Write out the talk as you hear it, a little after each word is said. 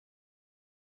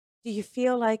Do you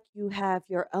feel like you have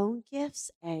your own gifts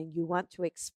and you want to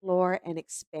explore and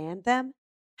expand them?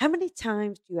 How many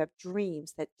times do you have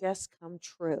dreams that just come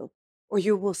true, or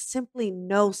you will simply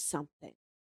know something?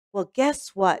 Well, guess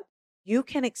what? You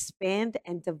can expand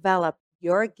and develop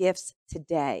your gifts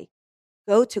today.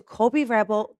 Go to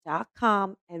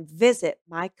colbyrebel.com and visit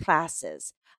my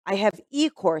classes. I have e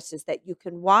courses that you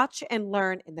can watch and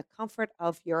learn in the comfort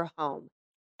of your home.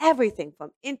 Everything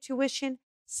from intuition,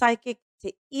 psychic,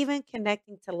 to even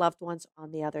connecting to loved ones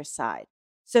on the other side.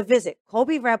 So visit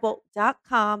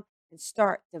colbyrebel.com and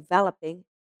start developing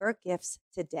your gifts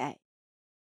today.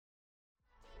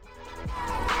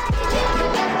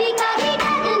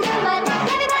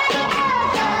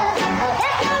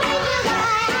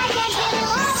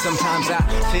 Sometimes I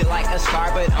feel like a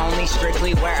star, but only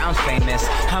strictly where I'm famous.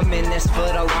 I'm in this for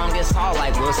the longest haul,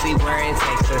 like we'll see where it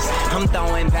takes us. I'm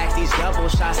throwing back these double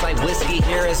shots like whiskey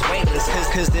here is weightless.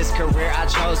 Cause this career I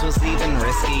chose was even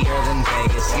riskier than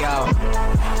Vegas,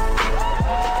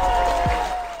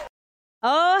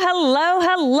 Oh,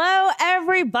 hello,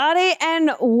 everybody,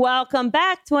 and welcome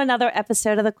back to another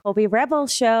episode of the Colby Rebel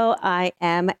Show. I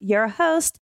am your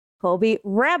host, Colby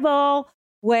Rebel,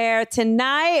 where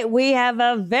tonight we have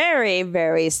a very,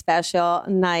 very special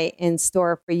night in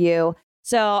store for you.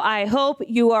 So I hope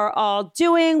you are all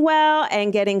doing well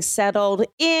and getting settled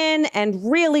in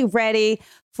and really ready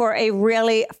for a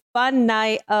really fun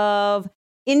night of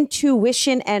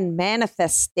intuition and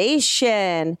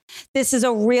manifestation. This is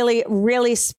a really,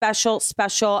 really special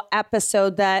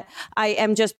episode that I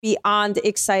am just beyond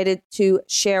excited to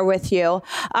share with you.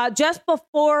 Just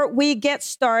before we get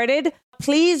started,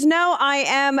 please know I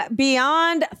am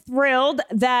beyond thrilled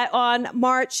that on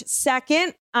March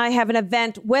 2nd, I have an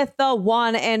event with the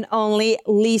one and only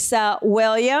Lisa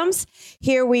Williams.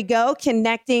 Here we go,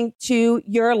 connecting to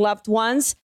your loved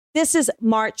ones. This is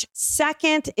March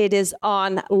 2nd. It is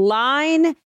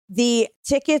online. The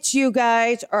tickets, you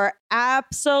guys, are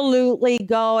absolutely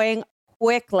going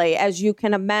quickly, as you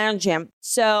can imagine.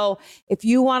 So if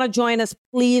you want to join us,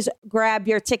 please grab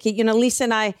your ticket. You know, Lisa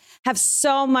and I have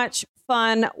so much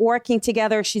fun working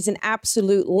together. She's an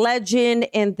absolute legend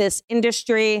in this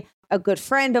industry, a good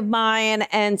friend of mine.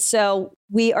 And so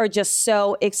we are just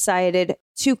so excited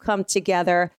to come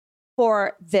together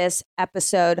for this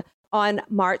episode on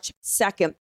March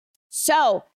 2nd.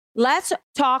 So let's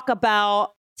talk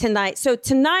about tonight. So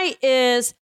tonight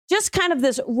is just kind of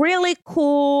this really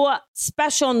cool,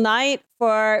 special night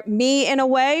for me in a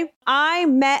way. I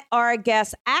met our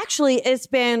guest. Actually, it's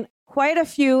been quite a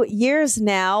few years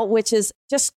now, which is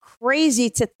just crazy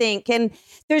to think. And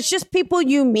there's just people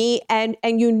you meet and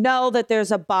you know that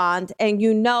there's a bond and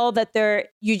you know that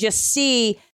you just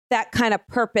see that kind of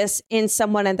purpose in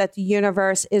someone and that the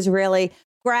universe is really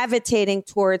gravitating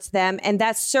towards them. And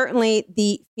that's certainly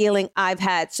the feeling I've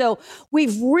had. So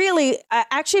we've really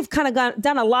actually kind of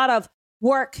done a lot of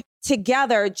work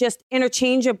together just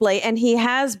interchangeably. And he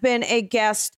has been a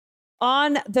guest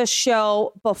on the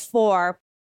show before.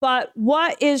 But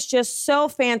what is just so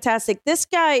fantastic, this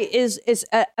guy is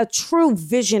a true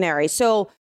visionary. So,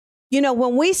 you know,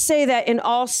 when we say that in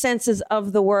all senses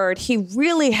of the word, he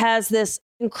really has this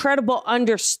incredible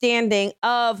understanding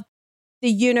of the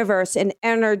universe and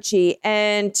energy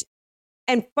and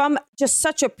from just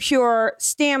such a pure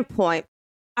standpoint.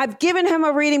 I've given him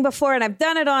a reading before and I've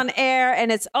done it on air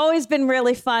and it's always been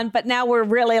really fun, but now we're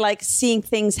really like seeing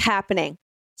things happening.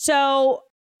 So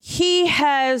he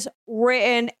has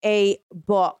written a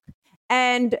book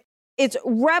and it's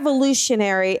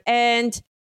revolutionary, and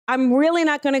I'm really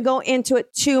not going to go into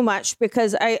it too much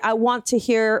because I want to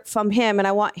hear from him and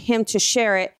I want him to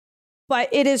share it. But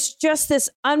it is just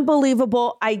this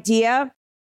unbelievable idea.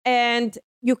 And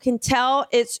you can tell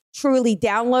it's truly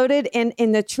downloaded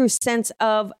in the true sense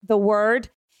of the word.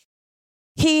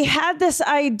 He had this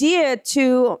idea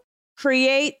to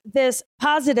create this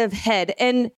positive head.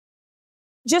 And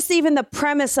just even the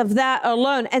premise of that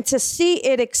alone and to see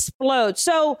it explode.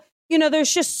 So, you know,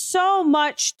 there's just so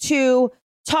much to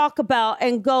talk about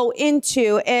and go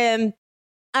into. And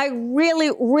I really,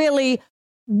 really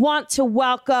want to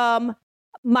welcome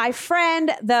my friend,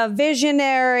 the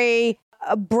visionary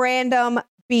Brandon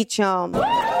Beachum.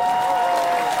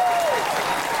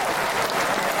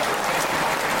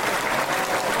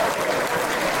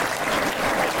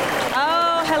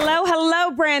 Oh,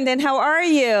 hello, Brandon. How are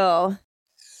you?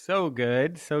 So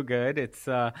good. It's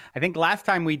I think last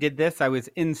time we did this, I was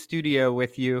in studio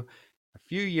with you a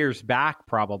few years back,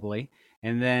 probably,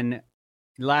 and then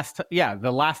the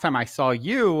last time I saw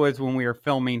you was when we were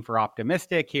filming for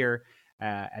Optimistic here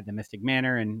at the Mystic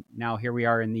Manor, and now here we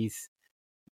are in these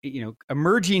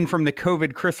emerging from the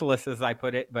COVID chrysalis, as I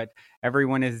put it, but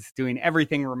everyone is doing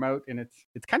everything remote, and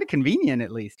it's kind of convenient,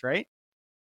 at least, right?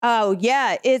 Oh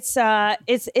yeah, it's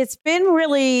been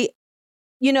really,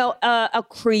 a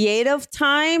creative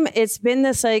time. It's been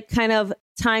this like kind of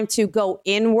time to go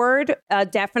inward,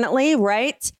 definitely,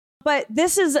 right? But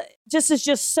this is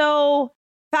just so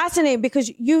fascinating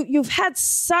because you've had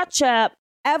such a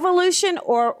evolution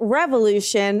or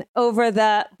revolution over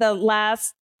the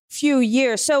last few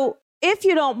years. So if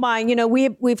you don't mind,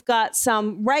 we've got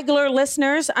some regular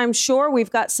listeners, I'm sure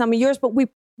we've got some of yours, but we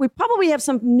probably have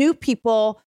some new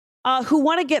people who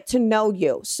want to get to know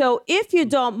you. So if you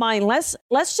don't mind,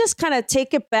 let's just kind of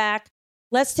take it back.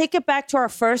 Let's take it back to our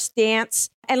first dance,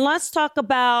 and let's talk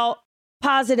about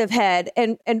Positive Head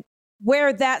and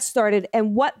where that started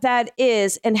and what that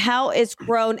is and how it's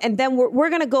grown. And then we're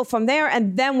going to go from there,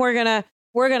 and then we're going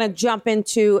to jump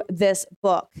into this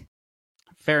book.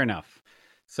 Fair enough.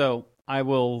 So I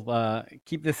will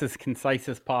keep this as concise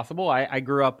as possible. I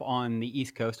grew up on the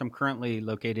East Coast. I'm currently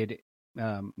located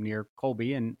near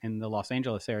Colby in the Los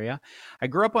Angeles area. I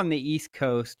grew up on the East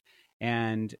Coast,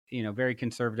 and very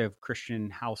conservative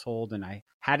Christian household, and I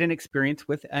had an experience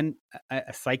with a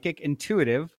psychic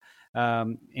intuitive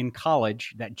in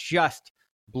college that just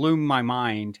blew my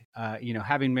mind.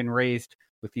 Having been raised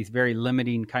with these very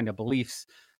limiting kind of beliefs,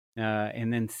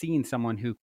 and then seeing someone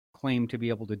who claimed to be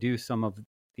able to do some of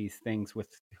these things with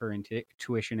her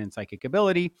intuition and psychic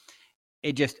ability,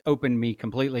 it just opened me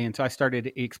completely. And so I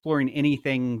started exploring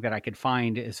anything that I could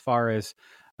find as far as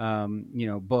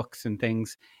books and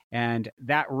things. And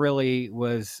that really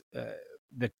was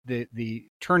the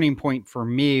turning point for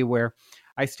me, where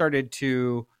I started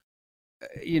to,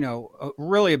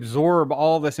 really absorb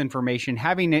all this information,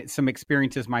 having some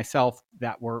experiences myself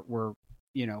that were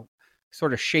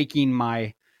sort of shaking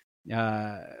my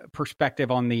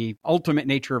perspective on the ultimate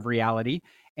nature of reality.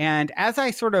 And as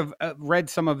I sort of read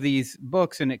some of these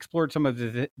books and explored some of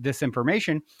this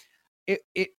information,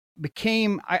 it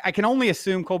became, I can only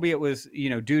assume, Colby, it was,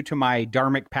 due to my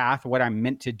dharmic path, what I'm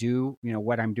meant to do,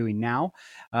 what I'm doing now,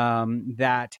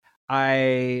 that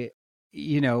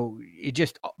it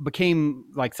just became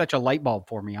like such a light bulb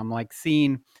for me. I'm like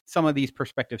seeing some of these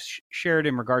perspectives shared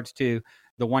in regards to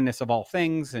the oneness of all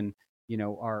things and,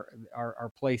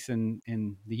 our place in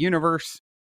the universe.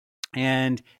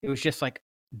 And it was just like,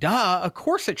 duh, of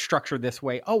course it's structured this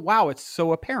way. Oh, wow, it's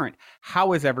so apparent.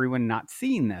 How is everyone not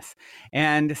seeing this?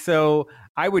 And so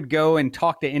I would go and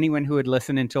talk to anyone who would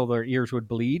listen until their ears would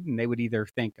bleed, and they would either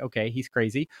think, okay, he's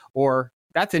crazy, or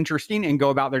that's interesting, and go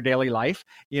about their daily life.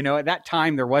 At that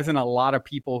time, there wasn't a lot of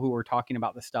people who were talking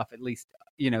about this stuff, at least,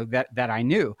 that I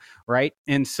knew, right?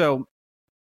 And so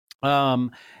I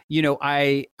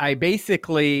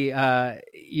basically,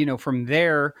 from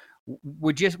there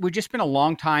would just spend a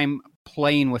long time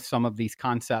playing with some of these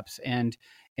concepts and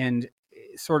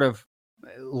sort of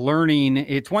learning.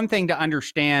 It's one thing to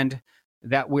understand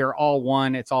that we're all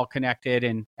one, it's all connected,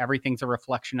 and everything's a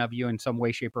reflection of you in some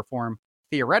way, shape, or form,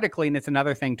 theoretically. And it's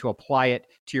another thing to apply it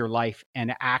to your life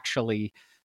and actually,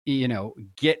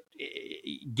 get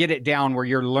it down where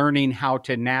you're learning how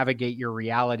to navigate your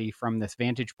reality from this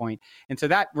vantage point. And so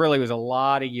that really was a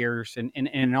lot of years and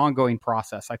an ongoing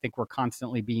process. I think we're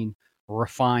constantly being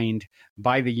refined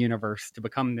by the universe to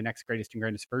become the next greatest and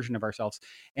greatest version of ourselves.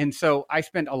 And so I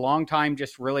spent a long time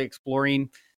just really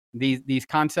exploring these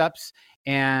concepts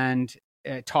and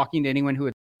talking to anyone who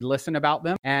would listen about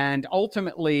them. And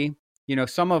ultimately,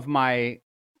 some of my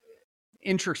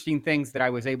interesting things that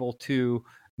I was able to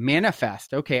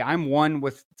manifest. Okay, I'm one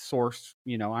with source,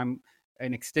 I'm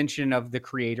an extension of the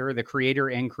creator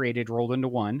and created rolled into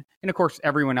one. And of course,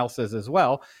 everyone else is as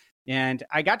well. And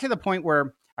I got to the point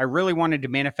where I really wanted to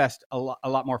manifest a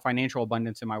lot more financial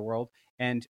abundance in my world.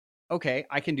 And okay,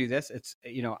 I can do this. It's,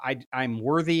 I'm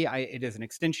worthy. It is an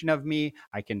extension of me.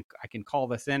 I can call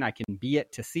this in. I can be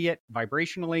it to see it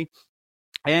vibrationally.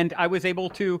 And I was able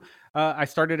to, I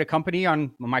started a company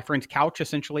on my friend's couch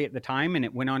essentially at the time, and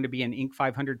it went on to be an Inc.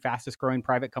 500 fastest growing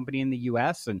private company in the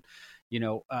US. And,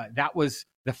 that was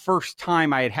the first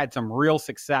time I had some real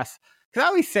success. Because I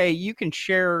always say you can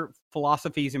share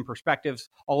philosophies and perspectives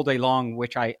all day long,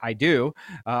 which I do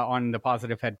on the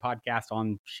Positive Head podcast,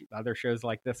 on other shows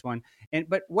like this one.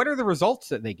 But what are the results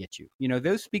that they get you?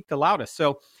 Those speak the loudest.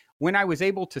 So when I was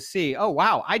able to see, oh,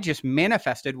 wow, I just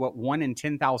manifested what 1 in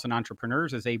 10,000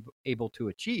 entrepreneurs is able to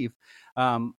achieve.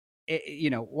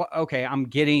 Okay, I'm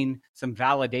getting some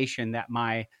validation that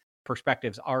my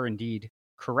perspectives are indeed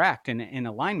correct and in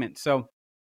alignment. So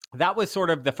that was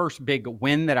sort of the first big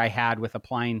win that I had with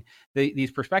applying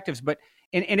these perspectives. But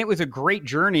and it was a great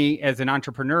journey as an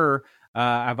entrepreneur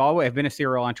I've been a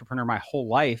serial entrepreneur my whole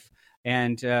life.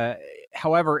 And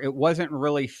however, it wasn't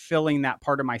really filling that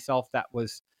part of myself that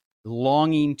was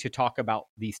longing to talk about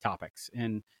these topics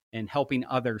and helping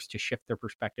others to shift their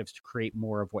perspectives to create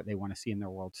more of what they want to see in their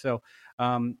world. So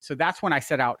that's when I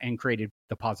set out and created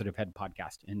the Positive Head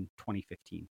podcast in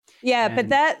 2015. Yeah, but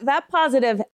that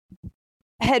Positive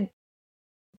Head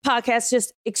podcast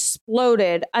just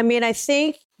exploded. I mean, I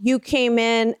think you came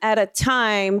in at a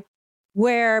time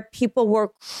where people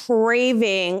were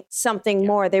craving something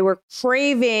more. They were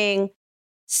craving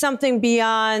something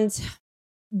beyond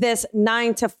this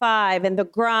 9 to 5 and the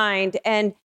grind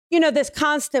and, this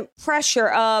constant pressure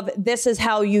of this is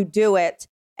how you do it.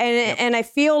 And I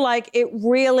feel like it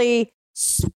really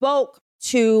spoke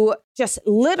to just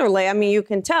literally, I mean, you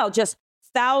can tell just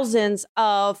thousands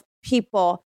of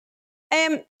people.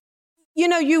 And,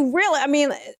 you really, I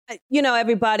mean,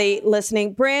 everybody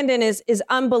listening, Brandon is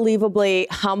unbelievably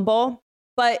humble,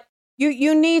 but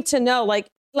you need to know like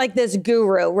this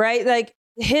guru, right? Like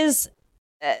his,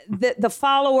 the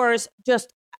followers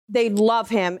just, they love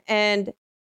him. And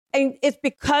it's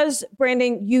because,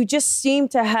 Brandon, you just seem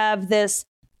to have this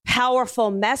powerful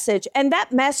message. And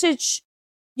that message,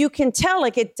 you can tell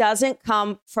like it doesn't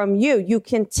come from you. You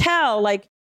can tell like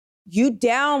you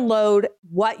download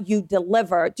what you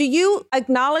deliver. Do you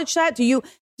acknowledge that?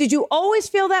 Did you always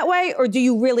feel that way, or do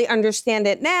you really understand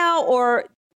it now? Or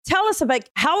tell us about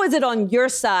how is it on your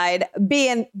side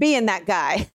being that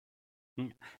guy?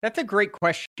 That's a great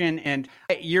question. And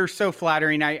you're so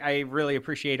flattering. I really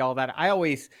appreciate all that. I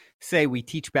always say we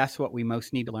teach best what we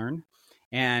most need to learn.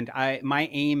 And my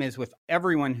aim is with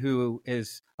everyone who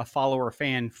is a follower,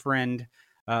 fan, friend,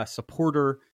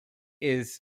 supporter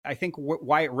is, I think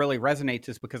why it really resonates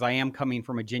is because I am coming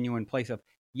from a genuine place of,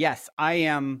 yes, I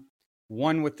am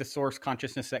one with the source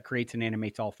consciousness that creates and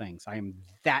animates all things. I am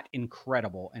that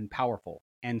incredible and powerful.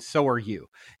 And so are you.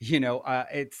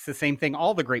 It's the same thing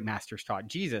all the great masters taught.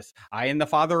 Jesus, I and the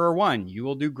Father are one. You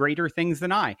will do greater things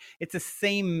than I. It's the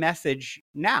same message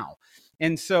now.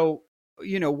 And so,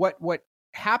 what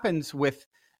happens with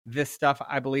this stuff,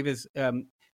 I believe, is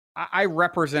I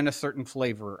represent a certain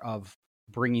flavor of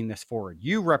bringing this forward.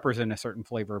 You represent a certain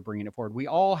flavor of bringing it forward. We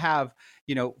all have,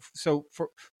 so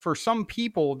for some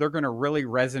people, they're going to really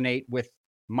resonate with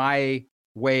my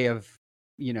way of,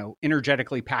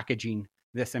 energetically packaging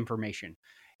this information.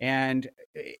 And,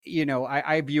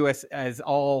 I view us as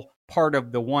all part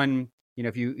of the one,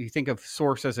 if you think of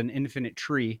source as an infinite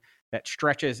tree that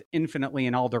stretches infinitely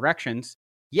in all directions,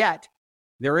 yet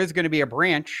there is going to be a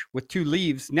branch with 2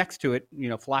 leaves next to it,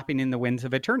 flapping in the winds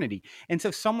of eternity. And so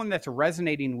someone that's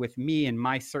resonating with me and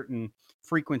my certain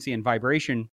frequency and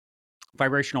vibrational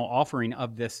offering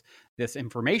of this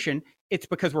information, it's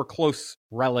because we're close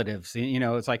relatives.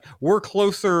 It's like we're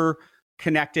closer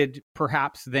connected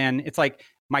perhaps than, it's like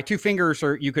my 2 fingers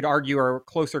you could argue are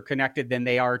closer connected than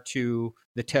they are to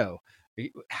the toe.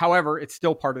 However, it's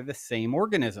still part of the same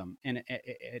organism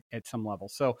at some level.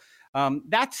 So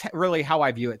that's really how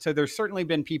I view it. So there's certainly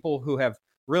been people who have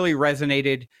really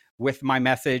resonated with my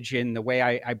message and the way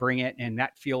I bring it. And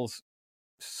that feels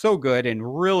so good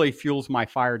and really fuels my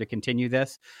fire to continue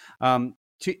this.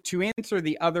 To answer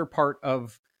the other part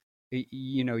of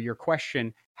your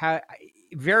question,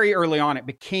 very early on it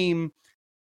became,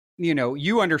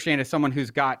 you understand as someone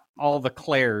who's got all the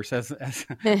clairs, as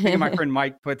my friend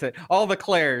Mike puts it, all the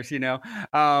clairs, and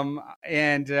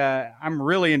I'm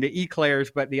really into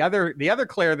eclairs, but the other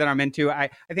clair that I'm into, I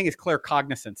think is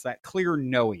claircognizance, that clear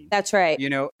knowing. That's right.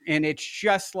 And it's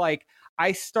just like,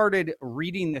 I started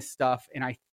reading this stuff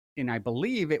and I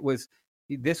believe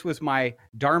this was my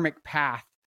dharmic path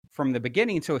from the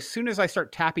beginning. So as soon as I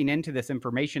start tapping into this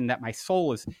information that my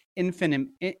soul is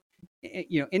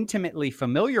intimately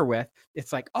familiar with,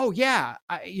 it's like, oh yeah,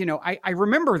 I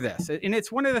remember this. And it's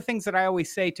one of the things that I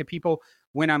always say to people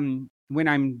when I'm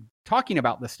talking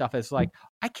about this stuff is like,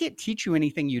 I can't teach you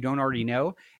anything you don't already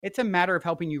know. It's a matter of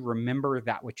helping you remember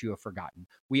that which you have forgotten.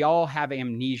 We all have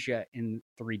amnesia in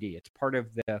 3D. It's part of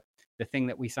the thing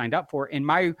that we signed up for. And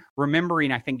my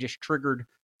remembering, I think, just triggered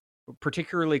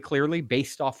particularly clearly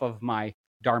based off of my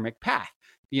dharmic path.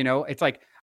 It's like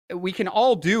we can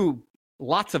all do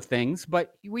lots of things,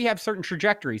 but we have certain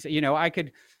trajectories. I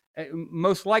could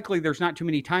most likely there's not too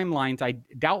many timelines. I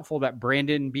doubtful that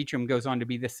Brandon Beacham goes on to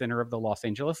be the center of the Los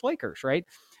Angeles Lakers, right?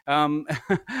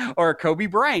 Or Kobe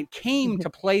Bryant came to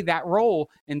play that role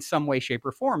in some way, shape,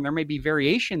 or form. There may be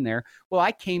variation there. Well,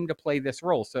 I came to play this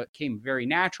role, so it came very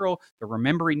natural. The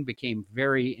remembering became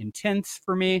very intense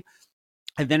for me.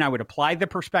 And then I would apply the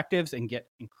perspectives and get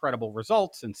incredible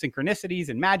results and synchronicities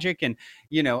and magic. And,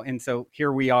 and so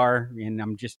here we are, and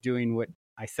I'm just doing what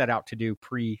I set out to do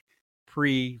pre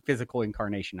physical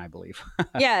incarnation, I believe.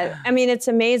 Yeah, I mean, it's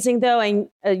amazing though, and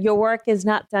your work is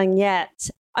not done yet.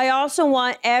 I also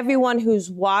want everyone who's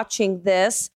watching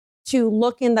this to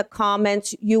look in the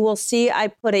comments. You will see I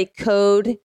put a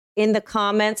code in the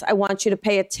comments. I want you to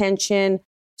pay attention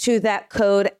to that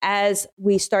code as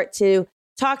we start to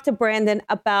talk to Brandon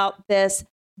about this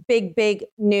big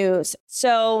news.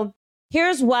 So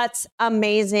here's what's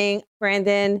amazing,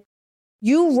 Brandon.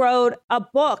 You wrote a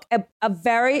book, a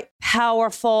very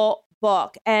powerful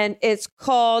book, and it's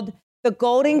called The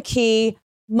Golden Key,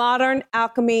 Modern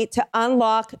Alchemy to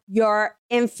Unlock Your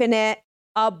Infinite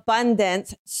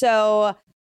Abundance. So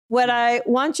what I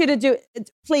want you to do,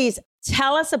 please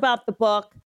tell us about the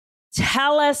book.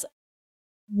 Tell us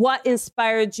what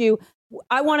inspired you.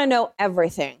 I want to know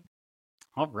everything.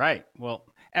 All right. Well,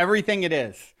 everything it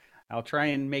is. I'll try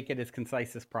and make it as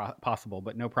concise as possible,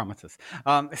 but no promises.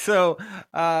 Positive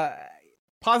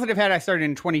Head, I started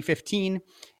in 2015,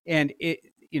 and it,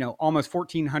 almost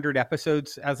 1,400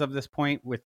 episodes as of this point,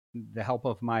 with the help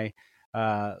of my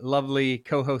lovely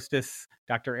co-hostess,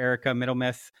 Dr. Erica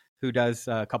Middlemiss, who does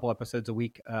a couple episodes a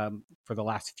week for the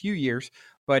last few years.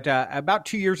 But about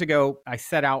 2 years ago, I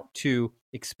set out to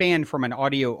expand from an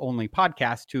audio-only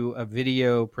podcast to a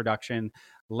video production,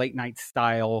 late-night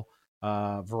style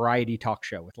variety talk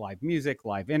show with live music,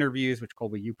 live interviews, which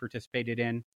Colby, you participated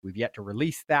in. We've yet to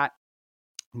release that.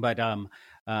 But,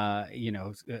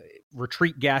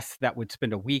 retreat guests that would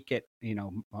spend a week at,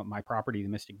 my property, the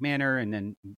Mystic Manor, and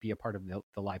then be a part of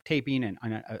the live taping and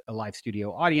a live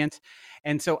studio audience.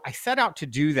 And so I set out to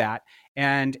do that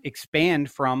and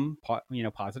expand from,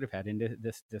 Positive Head into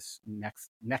this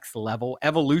next level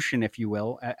evolution, if you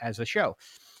will, as a show.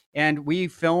 And we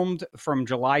filmed from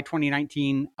July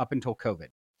 2019 up until COVID.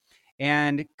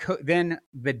 And then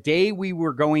the day we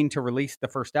were going to release the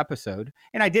first episode,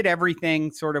 and I did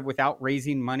everything sort of without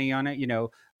raising money on it,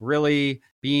 really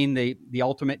being the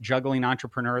ultimate juggling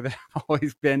entrepreneur that I've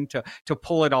always been to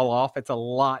pull it all off. It's a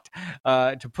lot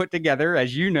to put together,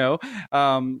 as you know,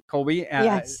 Colby.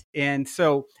 Yes. And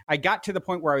so I got to the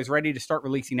point where I was ready to start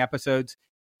releasing episodes.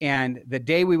 And the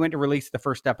day we went to release the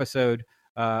first episode,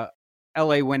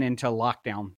 LA went into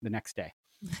lockdown the next day.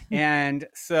 And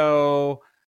so,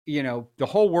 the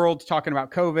whole world's talking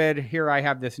about COVID. Here I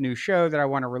have this new show that I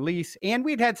want to release. And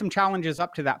we'd had some challenges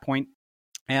up to that point.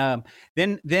 Then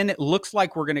it looks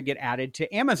like we're going to get added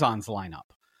to Amazon's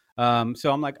lineup.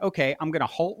 So I'm like, okay, I'm going to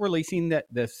halt releasing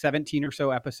the 17 or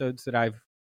so episodes that I've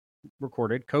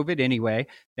recorded. COVID anyway.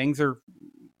 Things are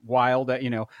wild.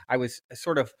 I was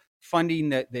sort of funding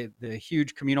the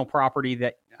huge communal property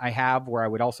that I have, where I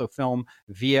would also film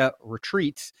via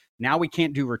retreats. Now we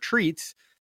can't do retreats.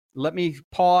 Let me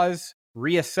pause,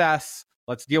 reassess.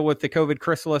 Let's deal with the COVID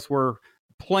chrysalis we're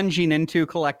plunging into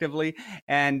collectively.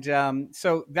 And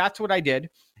so that's what I did.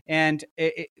 And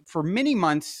for many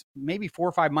months, maybe 4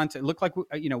 or 5 months, it looked like,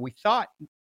 we thought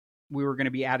we were going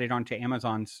to be added onto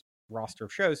Amazon's roster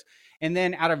of shows. And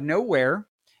then out of nowhere,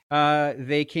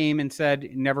 they came and said,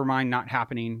 never mind, not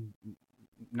happening,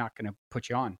 not going to put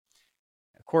you on.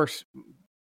 Of course,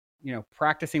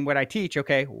 practicing what I teach.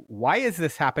 Okay, why is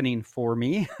this happening for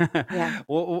me? Yeah.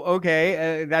 Well,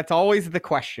 okay, that's always the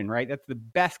question, right? That's the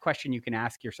best question you can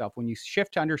ask yourself when you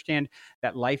shift to understand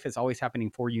that life is always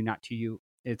happening for you, not to you.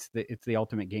 It's the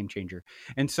ultimate game changer.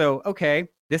 And so, okay,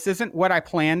 this isn't what I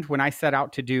planned when I set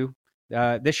out to do.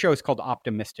 This show is called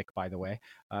Optimistic, by the way,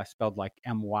 spelled like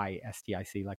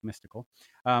MYSTIC, like mystical.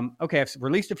 Okay, I've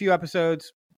released a few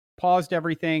episodes, paused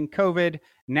everything, COVID.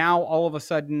 Now, all of a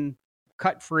sudden,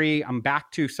 cut free. I'm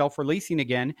back to self-releasing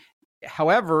again.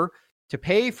 However, to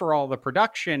pay for all the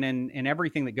production and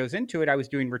everything that goes into it, I was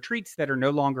doing retreats that are no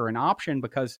longer an option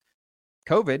because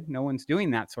COVID, no one's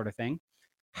doing that sort of thing.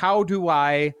 What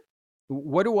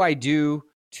do I do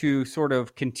to sort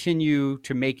of continue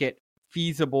to make it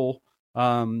feasible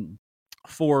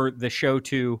for the show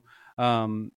to,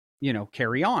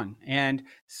 carry on? And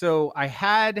so I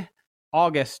had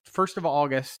first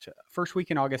week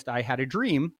in August, I had a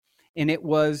dream. And it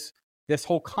was this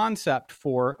whole concept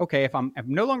for, okay, if I'm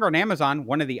no longer on Amazon,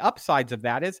 one of the upsides of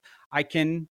that is I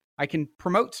can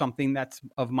promote something that's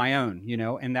of my own,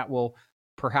 and that will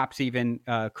perhaps even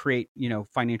create,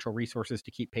 financial resources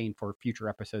to keep paying for future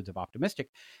episodes of Optimistic.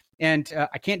 And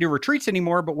I can't do retreats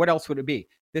anymore, but what else would it be?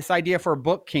 This idea for a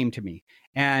book came to me,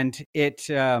 and it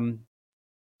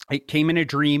came in a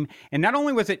dream. And not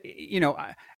only was it,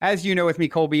 as you know, with me,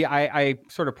 Colby, I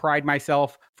sort of pride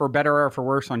myself, for better or for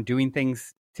worse, on doing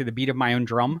things to the beat of my own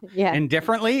drum and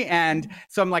differently. And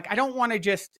so I'm like, I don't want to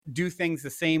just do things the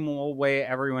same old way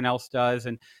everyone else does.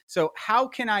 And so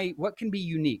what can be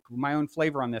unique, my own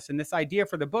flavor on this? And this idea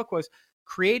for the book was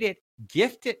create it,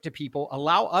 gift it to people,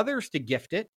 allow others to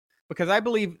gift it, because I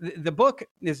believe the book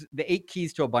is the 8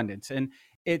 keys to abundance. And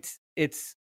it's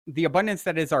the abundance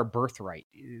that is our birthright,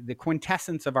 the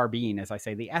quintessence of our being, as I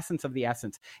say, the essence of the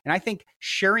essence. And I think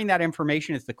sharing that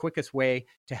information is the quickest way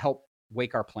to help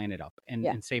wake our planet up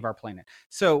and save our planet.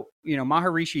 So,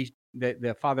 Maharishi,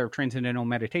 the father of transcendental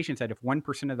meditation, said if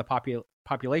 1% of the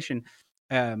population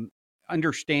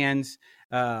understands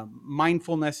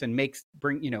mindfulness and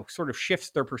sort of shifts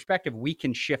their perspective, we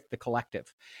can shift the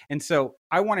collective. And so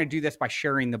I want to do this by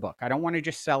sharing the book. I don't want to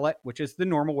just sell it, which is the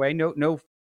normal way.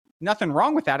 Nothing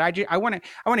wrong with that. I want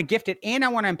to gift it, and I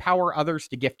want to empower others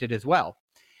to gift it as well.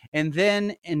 And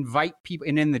then invite people.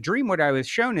 And in the dream, what I was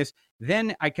shown is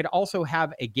then I could also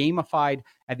have a gamified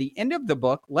at the end of the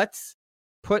book. Let's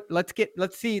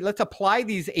apply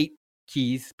these 8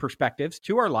 keys perspectives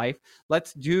to our life.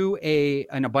 Let's do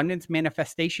an abundance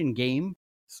manifestation game,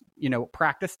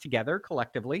 practice together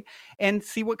collectively and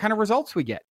see what kind of results we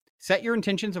get. Set your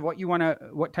intentions of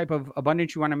what type of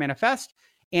abundance you want to manifest.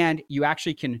 And you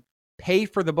actually can pay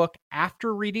for the book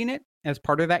after reading it as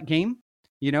part of that game.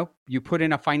 You put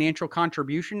in a financial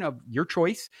contribution of your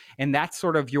choice, and that's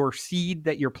sort of your seed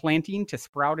that you're planting to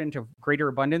sprout into greater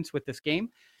abundance with this game.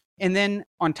 And then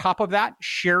on top of that,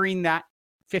 sharing that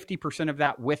 50% of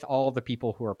that with all the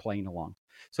people who are playing along.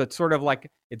 So it's sort of like,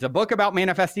 it's a book about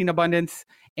manifesting abundance,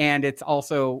 and it's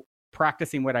also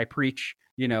practicing what I preach,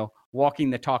 walking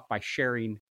the talk by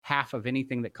sharing half of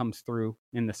anything that comes through.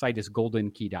 And the site is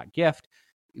goldenkey.gift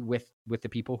with the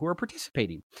people who are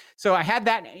participating. So I had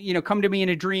that, come to me in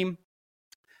a dream.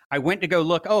 I went to go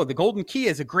look. Oh, the Golden Key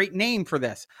is a great name for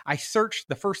this. I searched.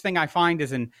 The first thing I find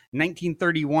is in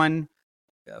 1931,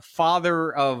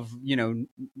 father of,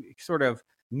 sort of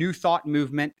new thought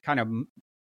movement, kind of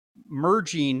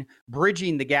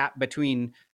bridging the gap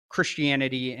between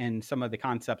Christianity and some of the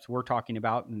concepts we're talking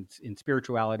about in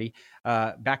spirituality,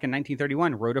 back in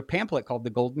 1931, wrote a pamphlet called The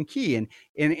Golden Key. And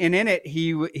in it,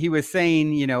 he was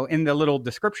saying, in the little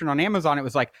description on Amazon, it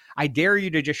was like, I dare you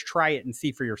to just try it and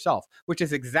see for yourself, which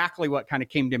is exactly what kind of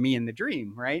came to me in the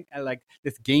dream, right? Like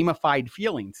this gamified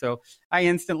feeling. So I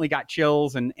instantly got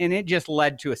chills, and it just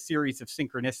led to a series of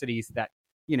synchronicities that,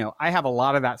 I have a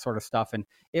lot of that sort of stuff. And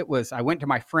I went to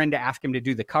my friend to ask him to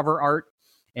do the cover art.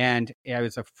 And I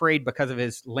was afraid because of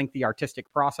his lengthy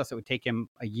artistic process, it would take him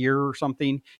a year or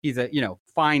something. He's a,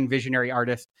 fine visionary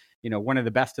artist, one of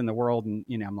the best in the world. And,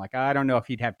 I'm like, I don't know if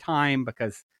he'd have time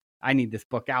because I need this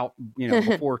book out,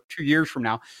 before 2 years from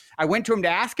now. I went to him to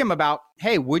ask him about,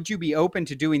 hey, would you be open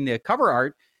to doing the cover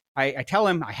art? I tell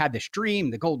him I had this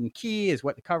dream. The golden key is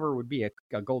what the cover would be,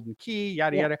 a golden key,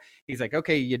 yada, yada. He's like,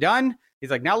 okay, you done? He's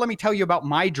like, now let me tell you about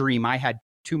my dream I had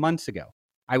 2 months ago.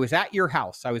 I was at your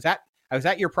house. I was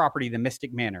at your property, the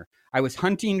Mystic Manor. I was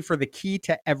hunting for the key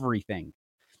to everything.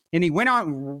 And he went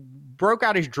on, broke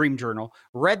out his dream journal,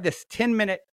 read this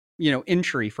 10-minute,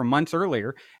 entry from months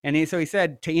earlier. And so he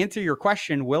said, to answer your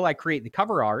question, will I create the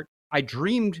cover art? I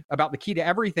dreamed about the key to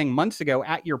everything months ago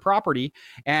at your property.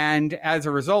 And as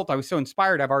a result, I was so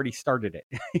inspired, I've already started it.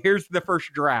 Here's the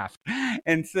first draft.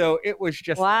 And so it was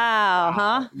just wow,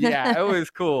 huh? Yeah, it was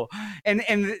cool. And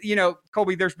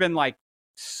Colby, there's been like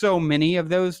so many of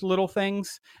those little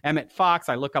things. Emmett Fox,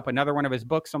 I look up another one of his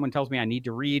books. Someone tells me I need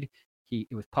to read.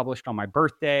 It was published on my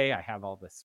birthday. I have all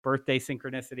this birthday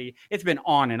synchronicity. It's been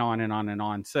on and on and on and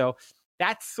on. So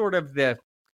that's sort of the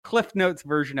Cliff Notes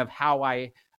version of how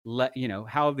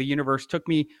how the universe took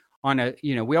me on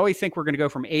we always think we're going to go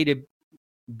from A to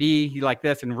B like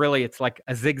this. And really it's like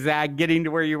a zigzag getting to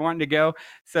where you want to go.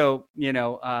 So,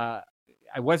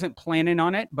 I wasn't planning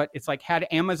on it, but it's like, had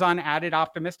Amazon added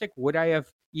Optimistic, would I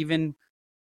have even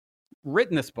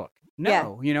written this book?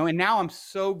 No, and now I'm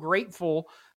so grateful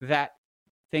that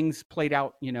things played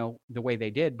out, the way they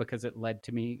did, because it led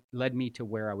me to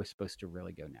where I was supposed to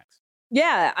really go next.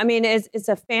 Yeah. I mean, it's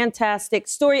a fantastic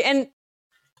story. And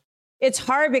it's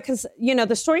hard because,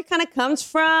 the story kind of comes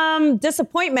from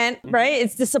disappointment, right?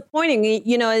 It's disappointing.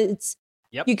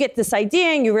 You get this idea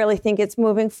and you really think it's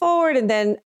moving forward, and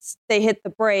then they hit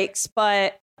the brakes.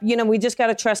 But, we just got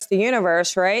to trust the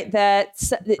universe, right? That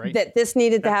this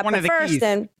needed to happen first. Keys.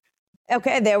 And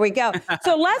okay, there we go.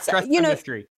 So let's,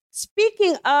 mystery.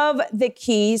 Speaking of the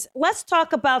keys, let's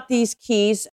talk about these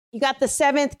keys. You got the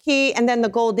 7th key and then the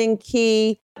golden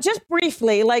key. Just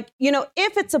briefly,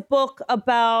 if it's a book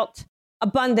about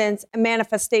abundance and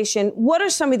manifestation, what are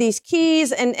some of these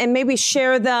keys, and maybe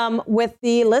share them with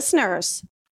the listeners?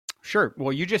 Sure.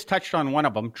 Well, you just touched on one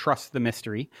of them, trust the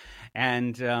mystery.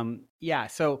 And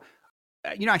so,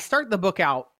 I start the book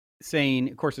out saying,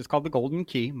 of course, it's called The Golden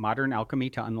Key, Modern Alchemy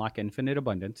to Unlock Infinite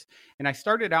Abundance. And I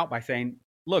started out by saying,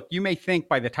 look, you may think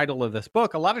by the title of this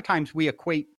book, a lot of times we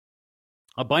equate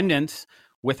abundance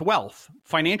with wealth,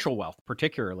 financial wealth,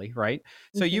 particularly, right?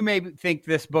 So you may think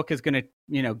this book is going to,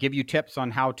 give you tips on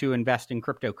how to invest in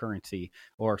cryptocurrency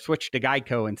or switch to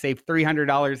Geico and save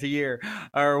 $300 a year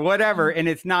or whatever. And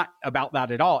it's not about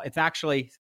that at all. It's actually,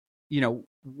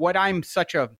 what I'm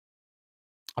such a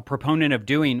proponent of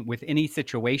doing with any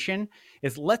situation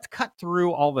is let's cut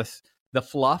through all this, the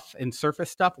fluff and surface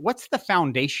stuff. What's the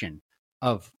foundation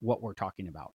of what we're talking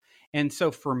about? And so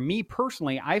for me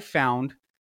personally, I found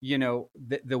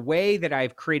the way that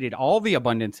I've created all the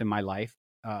abundance in my life,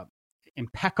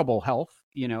 impeccable health.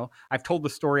 I've told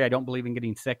the story, I don't believe in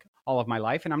getting sick all of my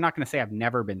life. And I'm not going to say I've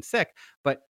never been sick,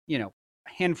 but, a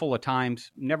handful of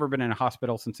times, never been in a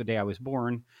hospital since the day I was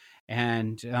born.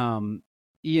 And,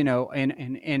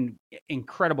 and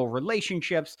incredible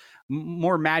relationships,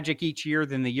 more magic each year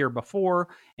than the year before.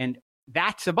 And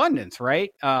that's abundance,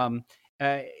 right?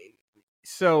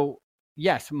 So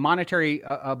yes, monetary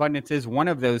abundance is one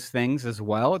of those things as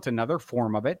well. It's another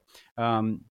form of it.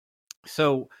 But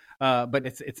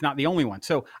it's not the only one.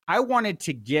 So I wanted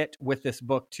to get with this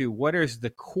book to what is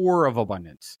the core of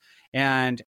abundance,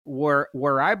 and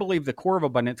where I believe the core of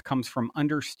abundance comes from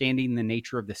understanding the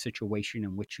nature of the situation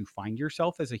in which you find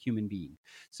yourself as a human being.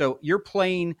 So you're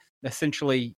playing,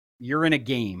 essentially, you're in a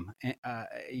game.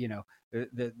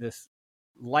 This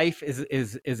life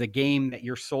is a game that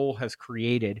your soul has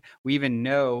created. We even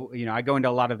know, I go into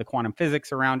a lot of the quantum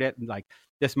physics around it. Like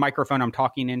this microphone I'm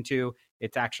talking into,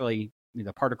 it's actually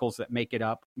the particles that make it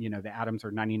up. The atoms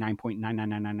are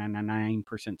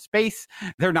 99.99999% space.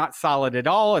 They're not solid at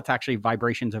all. It's actually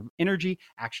vibrations of energy.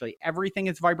 Actually, everything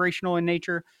is vibrational in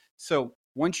nature. So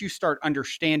once you start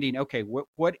understanding, okay,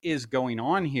 what is going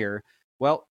on here?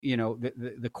 Well,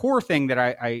 the core thing that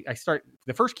I start,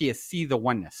 the first key is see the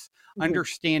oneness,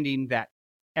 understanding that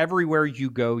everywhere you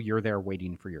go, you're there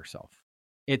waiting for yourself.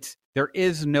 There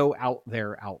is no out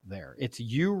there. It's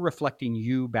you reflecting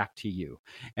you back to you.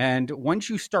 And once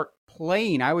you start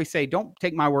playing, I always say, don't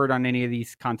take my word on any of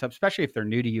these concepts, especially if they're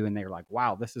new to you and they're like,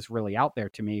 wow, this is really out there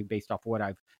to me based off what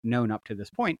I've known up to this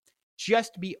point.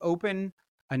 Just be open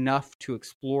enough to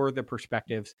explore the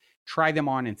perspectives, try them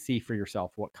on and see for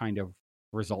yourself what kind of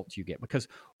results you get. Because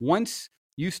once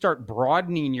you start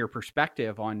broadening your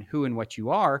perspective on who and what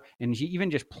you are, and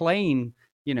even just playing,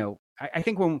 I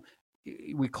think when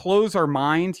we close our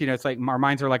minds, it's like our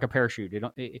minds are like a parachute.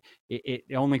 It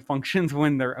only functions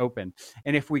when they're open.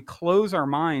 And if we close our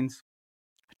minds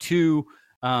to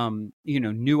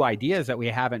new ideas that we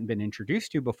haven't been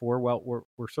introduced to before, well,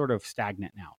 we're sort of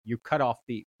stagnant now. You cut off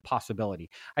the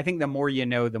possibility. I think the more you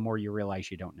know, the more you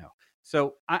realize you don't know.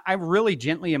 So I really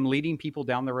gently am leading people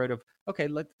down the road of, okay,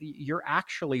 you're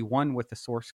actually one with the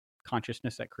source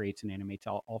consciousness that creates and animates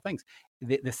all things.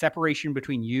 The separation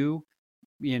between you,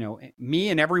 me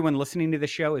and everyone listening to the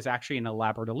show is actually an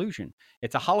elaborate illusion.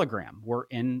 It's a hologram. We're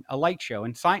in a light show.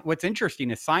 And what's interesting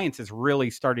is science is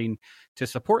really starting to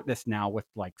support this now with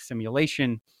like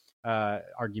simulation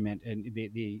argument and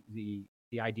the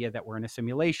idea that we're in a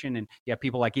simulation. And you have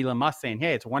people like Elon Musk saying,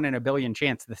 hey, it's 1 in a billion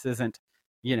chance this isn't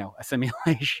a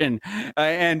simulation.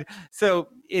 And so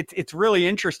it's really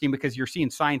interesting because you're seeing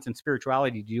science and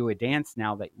spirituality do a dance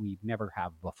now that we've never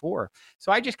have before.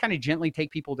 So I just kind of gently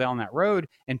take people down that road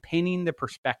and painting the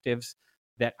perspectives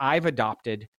that I've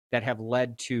adopted that have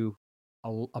led to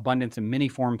abundance in many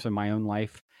forms in my own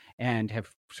life and have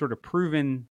sort of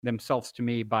proven themselves to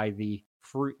me by the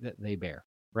fruit that they bear.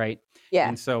 Right. Yeah.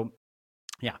 And so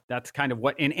yeah, that's kind of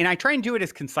what, and I try and do it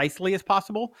as concisely as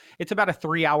possible. It's about a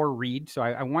 3-hour read. So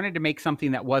I wanted to make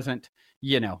something that wasn't,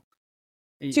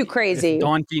 too crazy,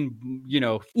 daunting,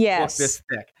 yes, book this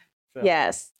thick. So.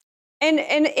 Yes. And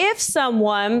if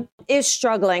someone is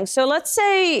struggling, so let's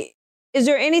say, is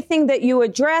there anything that you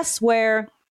address where,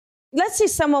 let's say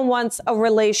someone wants a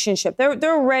relationship,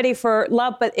 they're ready for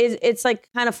love, but it's like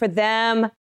kind of for them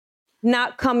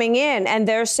not coming in, and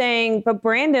they're saying, but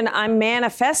Brandon, I'm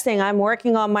manifesting, I'm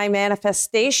working on my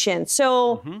manifestation.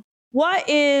 So what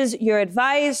is your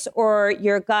advice or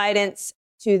your guidance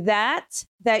to that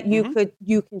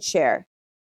you can share?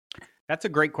 That's a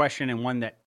great question, and one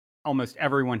that almost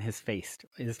everyone is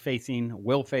facing,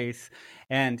 will face.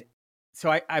 And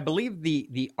so I believe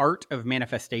the art of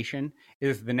manifestation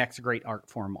is the next great art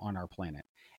form on our planet.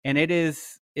 And it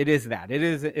is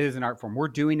an art form. We're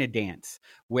doing a dance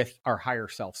with our higher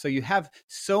self. So you have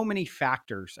so many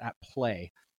factors at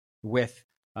play with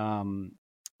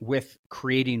with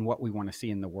creating what we want to see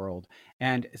in the world.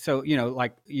 And so,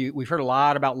 we've heard a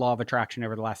lot about law of attraction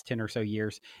over the last 10 or so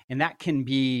years, and that can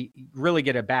really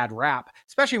get a bad rap,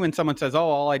 especially when someone says, oh,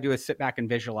 all I do is sit back and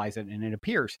visualize it and it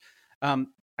appears.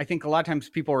 I think a lot of times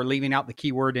people are leaving out the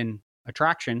key word in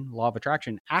attraction, law of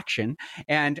attraction, action.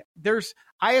 And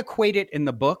I equate it in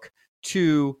the book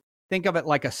to think of it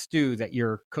like a stew that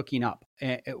you're cooking up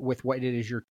with what it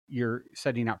is you're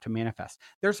setting out to manifest.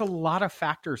 There's a lot of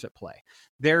factors at play.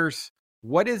 There's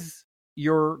what is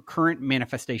your current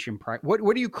manifestation? What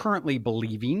are you currently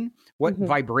believing? What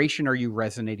vibration are you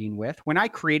resonating with? When I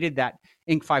created that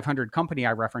Inc. 500 company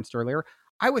I referenced earlier,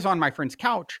 I was on my friend's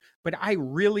couch, but I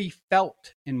really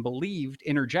felt and believed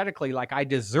energetically like I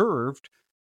deserved,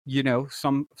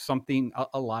 something,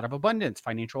 a lot of abundance,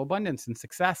 financial abundance and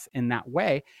success in that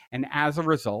way. And as a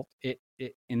result, it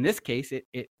in this case,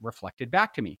 it reflected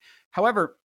back to me.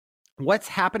 However, what's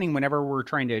happening whenever we're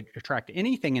trying to attract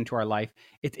anything into our life,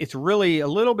 it's really a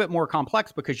little bit more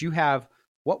complex, because you have,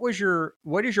 what is your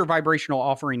vibrational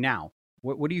offering now?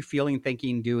 What are you feeling,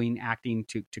 thinking, doing, acting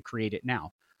to create it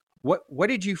now? What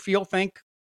did you feel, think,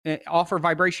 offer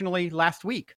vibrationally last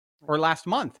week or last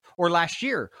month or last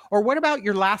year? Or what about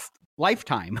your last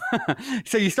lifetime?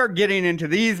 So you start getting into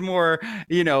these more,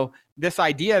 this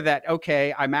idea that,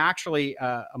 okay, I'm actually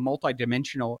a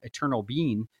multidimensional eternal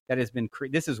being that has been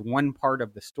created. This is one part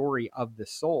of the story of the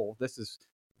soul. This is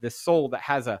this soul that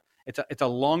has it's a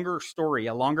longer story,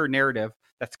 a longer narrative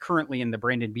that's currently in the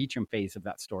Brandon Beacham phase of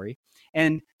that story.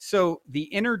 And so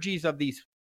the energies of these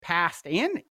past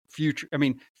and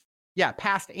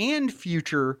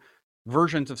future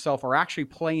versions of self are actually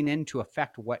playing in to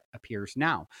affect what appears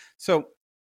now. So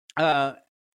a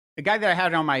guy that I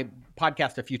had on my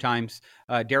podcast a few times,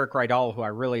 Derek Rydall, who I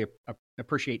really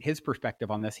appreciate his perspective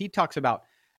on this, he talks about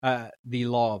the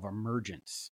law of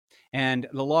emergence. And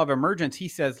the law of emergence, he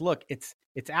says, look, it's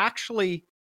actually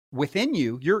within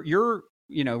you. You're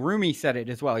Rumi said it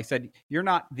as well. He said, you're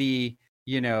not the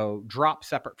drop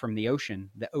separate from the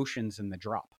ocean's in the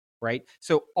drop, right?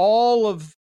 So all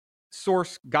of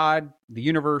source, God, the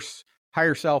universe,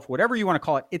 higher self, whatever you want to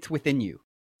call it, it's within you.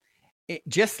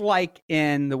 Just like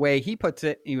in the way he puts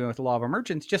it, with the law of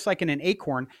emergence, just like in an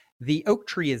acorn, the oak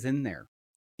tree is in there,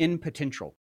 in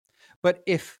potential. But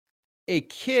if a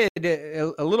kid,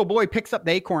 a little boy, picks up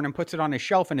the acorn and puts it on his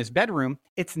shelf in his bedroom,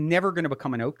 it's never going to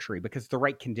become an oak tree, because the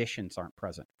right conditions aren't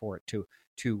present for it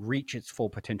to reach its full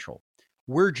potential.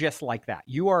 We're just like that.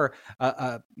 You are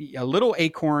a little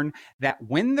acorn that,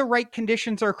 when the right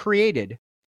conditions are created,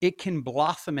 it can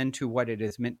blossom into what it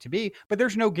is meant to be. But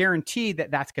there's no guarantee that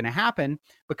that's going to happen,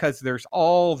 because there's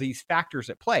all these factors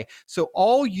at play. So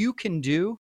all you can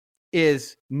do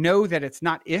is know that it's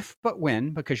not if, but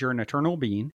when, because you're an eternal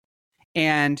being.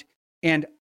 And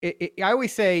I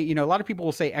always say, a lot of people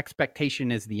will say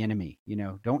expectation is the enemy,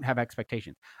 don't have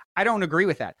expectations. I don't agree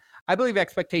with that. I believe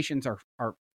expectations are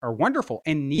wonderful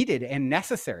and needed and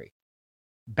necessary,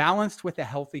 balanced with a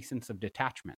healthy sense of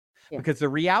detachment. Yeah. Because the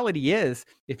reality is,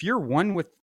 if you're one with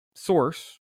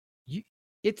source,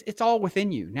 it's all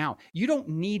within you. Now, you don't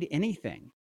need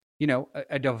anything.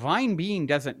 A divine being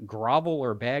doesn't grovel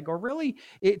or beg, or really,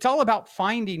 it's all about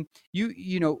finding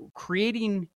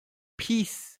creating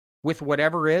peace with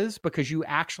whatever is, because you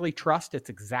actually trust it's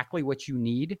exactly what you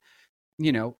need,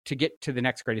 to get to the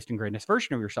next greatest and greatest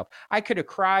version of yourself. I could have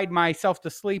cried myself to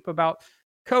sleep about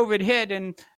COVID hit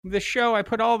and the show I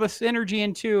put all this energy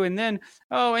into, and then,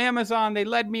 Amazon, they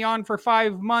led me on for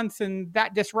 5 months, and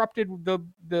that disrupted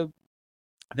the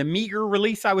meager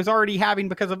release I was already having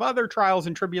because of other trials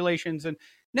and tribulations. And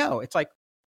no, it's like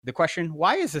the question,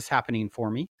 why is this happening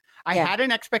for me? I had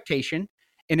an expectation,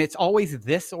 and it's always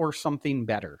this or something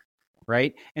better.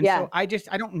 Right. And so I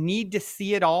don't need to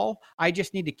see it all. I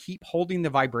just need to keep holding the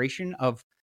vibration of,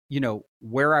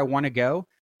 where I want to go,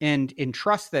 and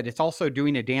trust that it's also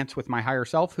doing a dance with my higher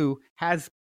self, who has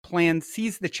plans,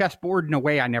 sees the chessboard in a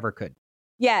way I never could.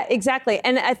 Yeah, exactly.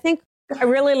 And I think I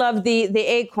really love the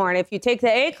acorn. If you take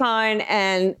the acorn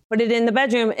and put it in the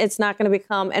bedroom, it's not going to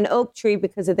become an oak tree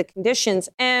because of the conditions.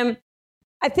 And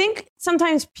I think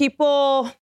sometimes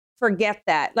people forget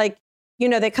that. Like,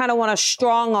 they kind of want to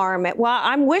strong arm it. Well,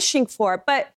 I'm wishing for it.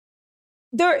 But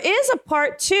there is a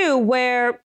part too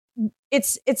where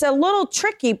it's a little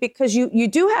tricky, because you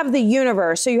do have the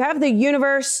universe. So you have the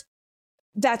universe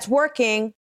that's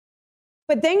working,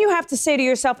 but then you have to say to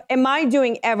yourself, am I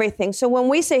doing everything? So when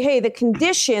we say, hey, the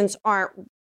conditions aren't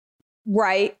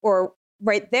right or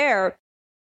right there,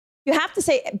 you have to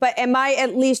say, but am I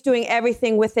at least doing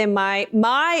everything within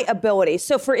my ability?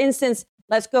 So for instance,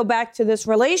 let's go back to this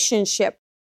relationship.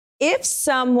 If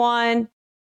someone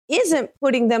isn't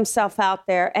putting themselves out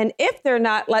there, and if they're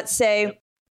not, let's say,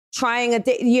 trying a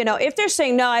date, you know, if they're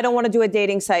saying, no, I don't want to do a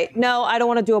dating site. No, I don't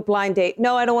want to do a blind date.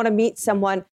 No, I don't want to meet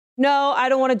someone. No, I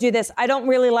don't want to do this. I don't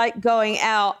really like going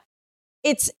out.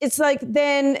 It's like,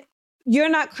 then you're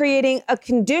not creating a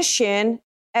condition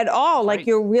at all. Like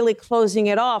you're really closing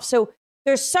it off. So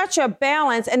there's such a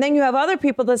balance. And then you have other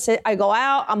people that say, I go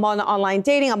out, I'm on online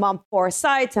dating, I'm on 4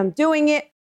 sites, I'm doing it.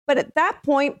 But at that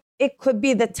point, it could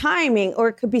be the timing, or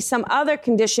it could be some other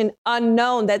condition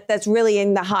unknown that's really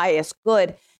in the highest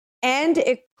good. And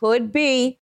it could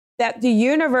be that the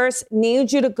universe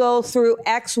needs you to go through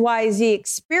XYZ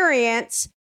experience,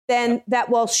 then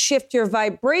that will shift your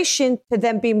vibration to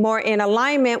then be more in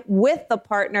alignment with the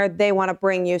partner they want to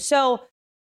bring you. So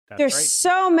there's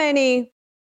so many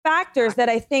factors that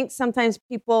I think sometimes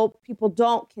people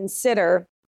don't consider.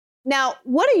 Now,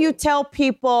 what do you tell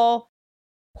people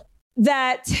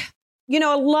that, you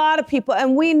know, a lot of people,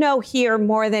 and we know here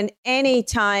more than any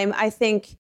time, I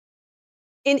think,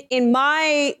 in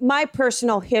my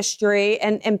personal history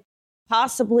and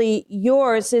possibly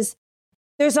yours, is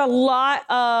there's a lot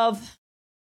of,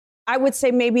 I would say,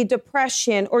 maybe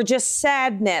depression or just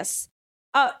sadness.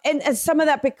 And some of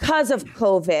that because of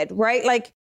COVID, right?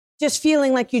 Like just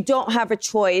feeling like you don't have a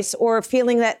choice, or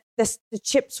feeling that the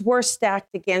chips were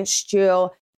stacked against you.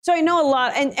 So I know a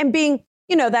lot, and being,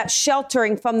 you know, that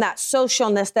sheltering from that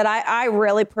socialness that I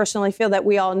really personally feel that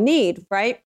we all need,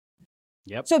 right?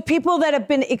 Yep. So people that have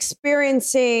been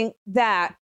experiencing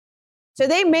that, so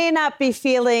they may not be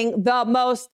feeling the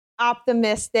most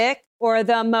optimistic or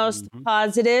the most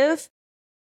positive.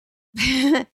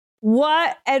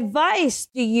 What advice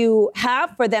do you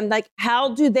have for them? Like,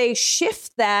 how do they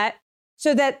shift that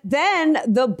so that then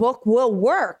the book will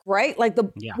work, right? Like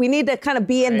we need to kind of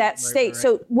be in that state. Right.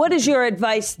 So what is your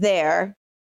advice there?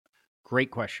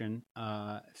 Great question.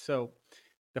 So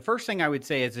the first thing I would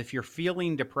say is, if you're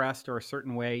feeling depressed or a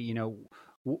certain way, you know,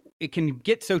 it can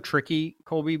get so tricky,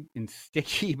 Colby, and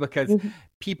sticky, because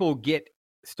people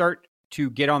start to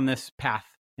get on this path,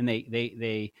 and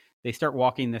they start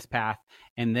walking this path.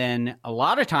 And then a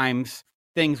lot of times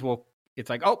it's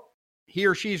like, oh, he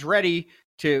or she's ready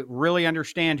to really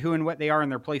understand who and what they are in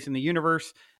their place in the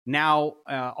universe. Now,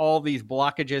 all these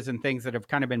blockages and things that have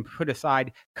kind of been put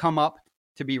aside come up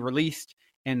to be released.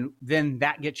 And then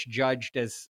that gets judged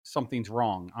as something's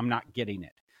wrong. I'm not getting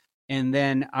it. And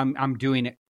then I'm doing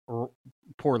it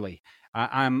poorly.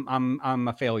 I'm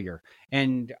a failure.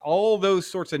 And all those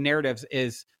sorts of narratives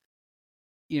is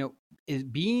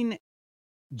being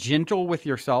gentle with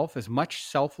yourself, as much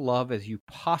self-love as you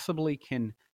possibly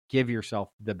can give yourself,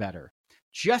 the better.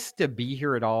 Just to be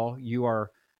here at all, you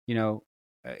are, you know,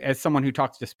 as someone who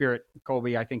talks to spirit,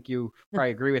 Colby, I think you probably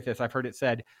agree with this. I've heard it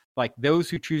said, like, those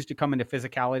who choose to come into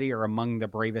physicality are among the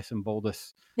bravest and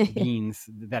boldest beings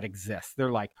that exist.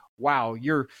 They're like, wow,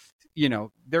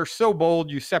 they're so bold.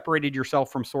 You separated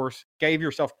yourself from source, gave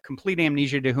yourself complete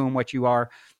amnesia to whom, what you are,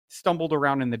 stumbled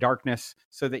around in the darkness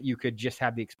so that you could just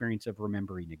have the experience of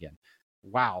remembering again.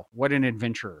 Wow, what an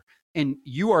adventurer. And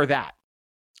you are that.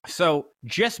 So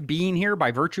just being here,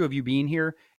 by virtue of you being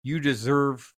here, you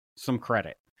deserve some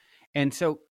credit. And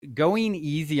so going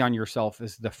easy on yourself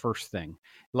is the first thing.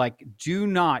 Like, do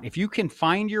not, if you can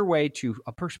find your way to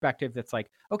a perspective that's like,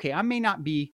 okay, I may not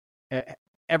be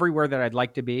everywhere that I'd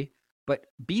like to be, but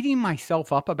beating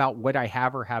myself up about what I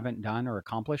have or haven't done or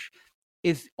accomplished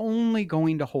is only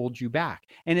going to hold you back.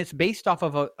 And it's based off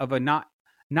of a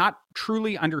not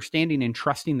truly understanding and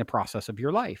trusting the process of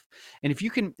your life. And if you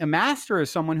can, a master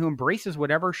is someone who embraces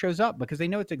whatever shows up because they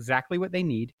know it's exactly what they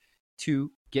need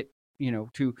to get,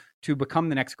 to become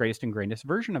the next greatest and greatest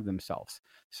version of themselves.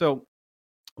 So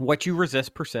what you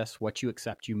resist persists, what you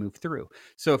accept, you move through.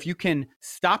 So if you can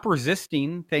stop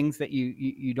resisting things that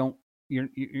you're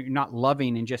not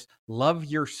loving, and just love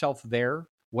yourself there,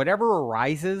 whatever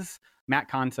arises, Matt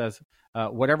Kahn says,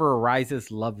 whatever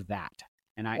arises, love that.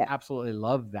 And I absolutely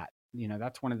love that.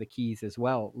 That's one of the keys as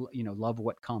well. Love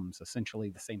what comes, essentially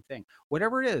the same thing.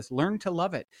 Whatever it is, learn to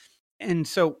love it. And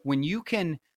so when you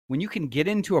can get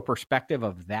into a perspective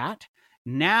of that,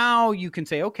 now you can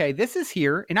say, okay, this is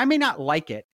here, and I may not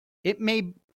like it. It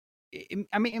may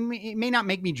not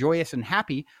make me joyous and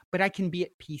happy, but I can be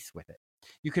at peace with it.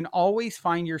 You can always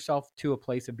find yourself to a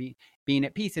place of being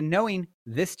at peace and knowing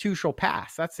this too shall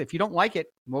pass. That's, if you don't like it,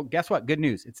 well, guess what? Good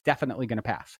news. It's definitely going to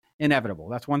pass. Inevitable.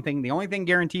 That's one thing. The only thing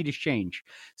guaranteed is change.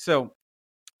 So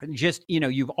just,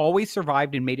 you've always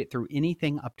survived and made it through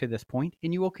anything up to this point,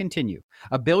 and you will continue.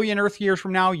 1 billion Earth years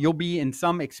from now, you'll be in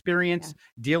some experience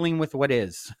dealing with what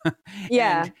is.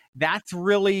 Yeah. And that's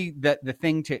really the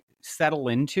thing to settle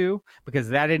into, because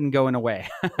that isn't going away.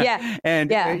 Yeah.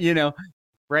 And,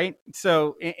 right.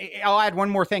 So I'll add one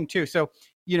more thing too. So,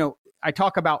 I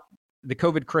talk about the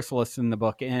COVID chrysalis in the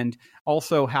book, and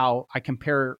also how I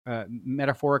compare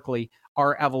metaphorically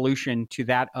our evolution to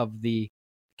that of the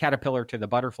caterpillar to the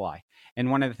butterfly. And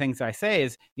one of the things I say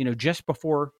is, just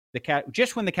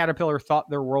when the caterpillar thought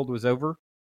their world was over,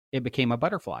 it became a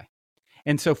butterfly.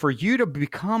 And so for you to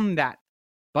become that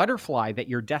butterfly that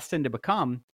you're destined to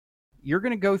become, you're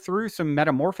going to go through some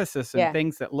metamorphosis and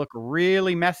things that look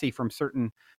really messy from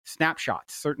certain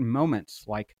snapshots, certain moments,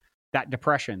 like that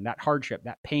depression, that hardship,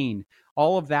 that pain.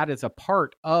 All of that is a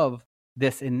part of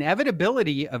this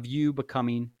inevitability of you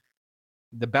becoming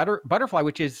the butterfly,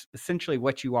 which is essentially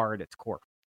what you are at its core.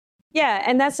 Yeah,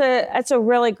 and that's a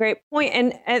really great point.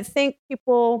 And I think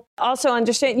people also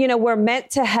understand, we're meant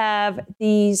to have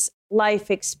these life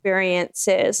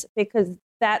experiences because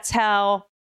that's how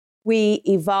we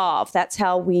evolve. That's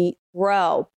how we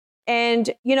grow. And,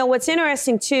 what's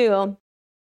interesting too,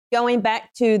 going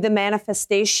back to the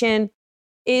manifestation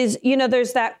is,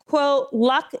 there's that quote,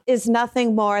 luck is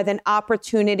nothing more than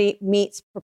opportunity meets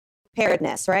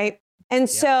preparedness, right? And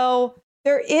so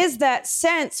there is that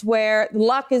sense where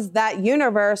luck is that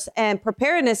universe and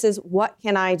preparedness is what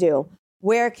can I do?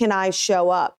 Where can I show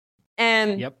up?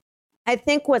 And I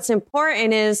think what's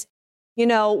important is,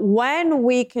 when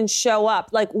we can show up,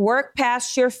 like work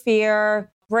past your fear,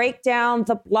 break down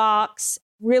the blocks,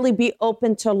 really be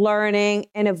open to learning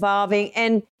and evolving.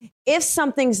 And if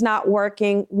something's not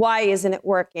working, why isn't it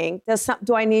working?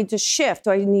 Do I need to shift?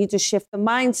 Do I need to shift the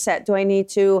mindset? Do I need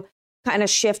to kind of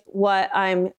shift what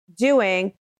I'm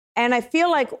doing? And I feel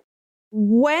like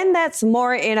when that's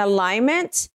more in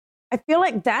alignment, I feel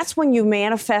like that's when you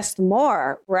manifest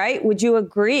more, right? Would you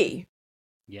agree?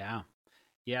 Yeah.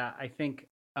 Yeah. I think,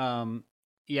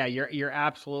 you're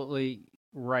absolutely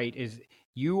right.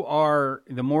 You are,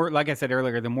 the more, like I said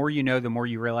earlier, the more you know, the more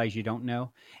you realize you don't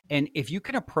know. And if you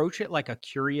can approach it like a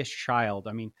curious child,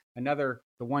 I mean, the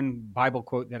one Bible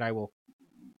quote that I will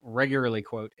regularly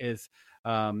quote is,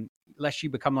 lest you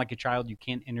become like a child, you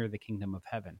can't enter the kingdom of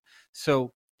heaven.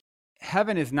 So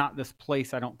heaven is not this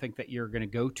place, I don't think, that you're going to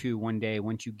go to one day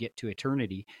once you get to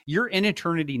eternity. You're in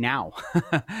eternity now.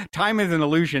 Time is an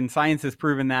illusion. Science has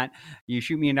proven that. You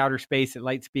shoot me in outer space at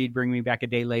light speed, bring me back a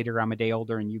day later, I'm a day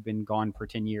older, and you've been gone for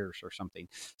 10 years or something.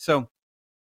 So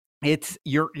it's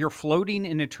you're floating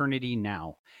in eternity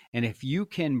now. And if you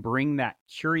can bring that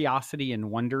curiosity and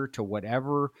wonder to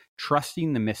whatever,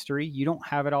 trusting the mystery, you don't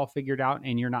have it all figured out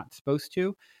and you're not supposed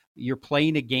to. You're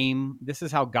playing a game. This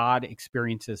is how God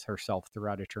experiences herself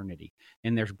throughout eternity.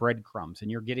 And there's breadcrumbs,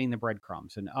 and you're getting the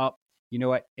breadcrumbs. And you know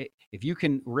what? If you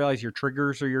can realize your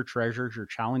triggers are your treasures, your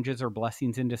challenges are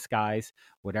blessings in disguise,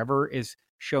 whatever is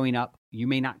showing up, you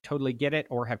may not totally get it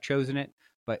or have chosen it.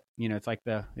 But, it's like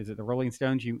the Rolling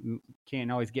Stones? You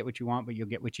can't always get what you want, but you'll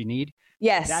get what you need.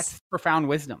 Yes. That's profound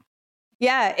wisdom.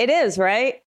 Yeah, it is,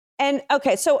 right? And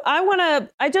okay, so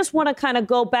I just want to kind of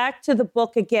go back to the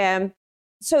book again.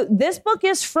 So this book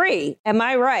is free. Am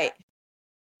I right?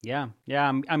 Yeah.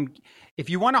 If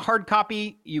you want a hard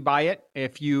copy, you buy it.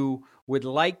 If you would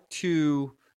like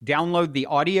to download the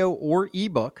audio or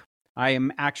ebook, I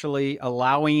am actually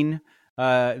allowing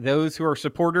those who are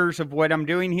supporters of what I'm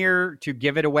doing here to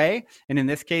give it away. And in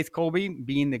this case, Colby,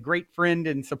 being the great friend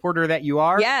and supporter that you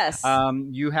are, yes,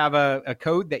 you have a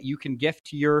code that you can gift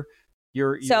to your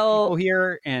people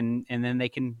here, and then they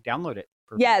can download it.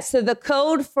 Yeah. So the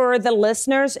code for the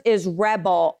listeners is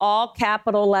REBEL, all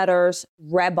capital letters,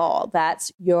 REBEL.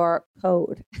 That's your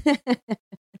code.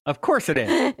 Of course it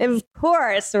is. Of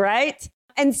course, right?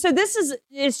 And so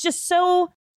it's just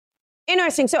so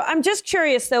interesting. So I'm just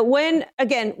curious though, when,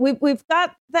 again, we've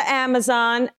got the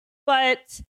Amazon,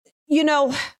 but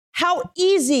how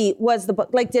easy was the book?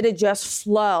 Like, did it just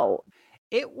flow?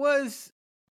 It was,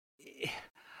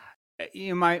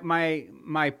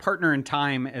 my partner in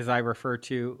time, as I refer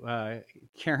to,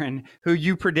 Karen, who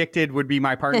you predicted would be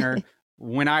my partner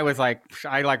when I was I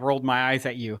rolled my eyes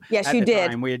at you. Yes, you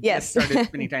did. We had just started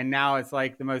spending time. Now it's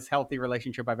like the most healthy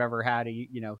relationship I've ever had, a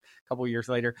couple of years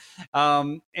later.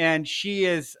 And she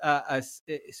is a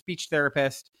speech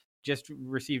therapist, just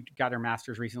got her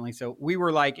master's recently. So we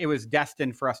were it was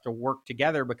destined for us to work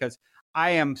together because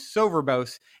I am so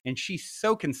verbose and she's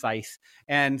so concise.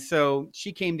 And so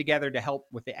she came together to help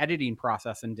with the editing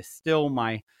process and distill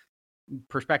my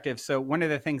perspective. So one of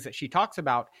the things that she talks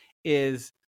about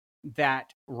is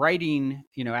that writing,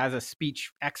 as a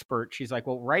speech expert, she's like,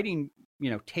 well, writing,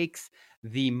 takes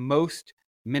the most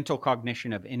mental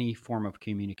cognition of any form of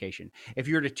communication. If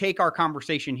you were to take our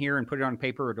conversation here and put it on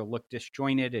paper, it'll look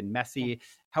disjointed and messy.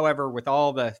 However, with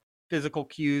all the physical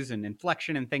cues and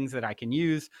inflection and things that I can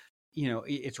use,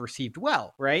 it's received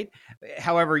well, right?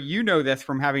 However, this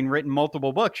from having written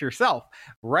multiple books yourself.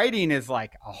 Writing is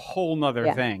like a whole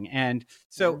nother thing. And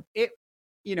so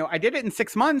I did it in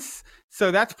 6 months, so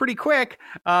that's pretty quick.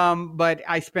 But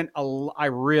I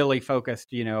really focused,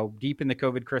 deep in the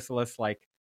COVID chrysalis, like,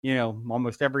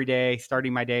 almost every day,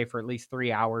 starting my day for at least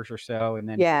 3 hours or so. And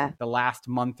then the last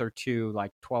month or two, like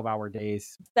 12-hour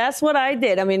days. That's what I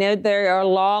did. I mean, there are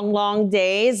long, long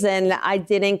days, and I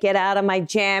didn't get out of my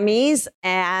jammies.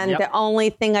 And the only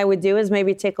thing I would do is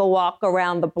maybe take a walk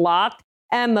around the block.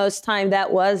 And most time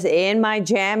that was in my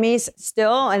jammies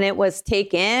still, and it was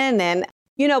taken. And,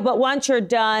 but once you're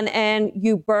done and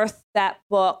you birth that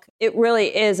book, it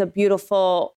really is a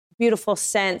beautiful, beautiful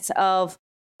sense of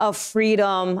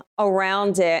freedom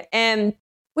around it. And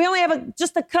we only have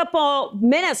just a couple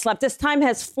minutes left. This time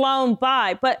has flown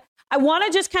by, but I want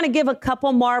to just kind of give a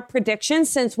couple more predictions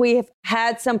since we have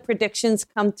had some predictions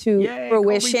come to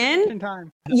fruition.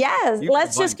 Yes,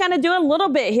 let's just kind of do a little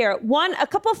bit here. A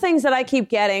couple things that I keep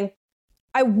getting.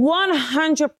 I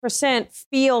 100%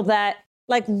 feel that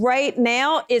like right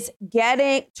now is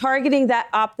targeting that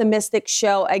optimistic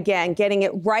show again, getting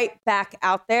it right back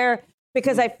out there.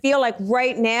 Because I feel like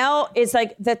right now is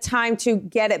like the time to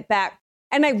get it back.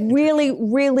 And I really,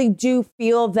 really do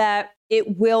feel that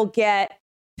it will get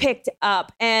picked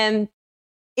up. And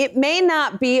it may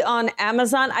not be on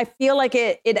Amazon. I feel like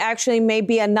it actually may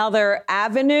be another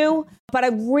avenue. But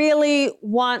I really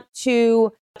want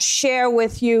to share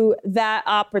with you that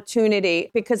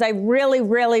opportunity because I really,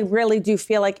 really, really do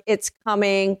feel like it's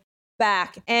coming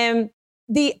back. And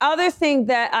the other thing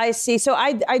that I see, so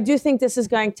I do think this is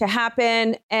going to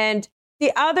happen. And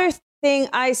the other thing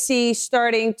I see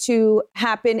starting to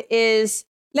happen is,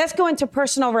 let's go into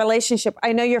personal relationship.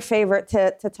 I know your favorite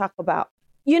to talk about.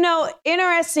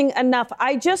 Interesting enough,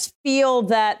 I just feel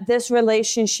that this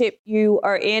relationship you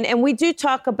are in, and we do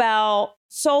talk about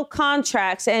soul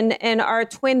contracts and our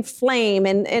twin flame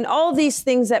and all these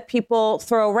things that people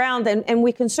throw around. And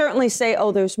we can certainly say,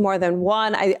 oh, there's more than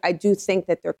one. I do think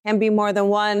that there can be more than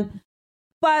one.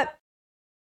 But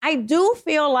I do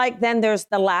feel like then there's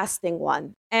the lasting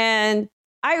one. And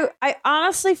I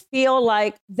honestly feel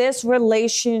like this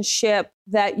relationship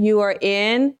that you are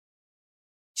in,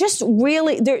 just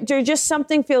really, there just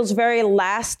something feels very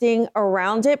lasting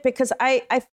around it because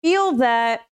I feel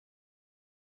that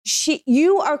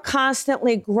you are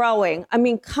constantly growing. I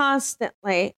mean,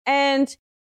 constantly. And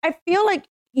I feel like,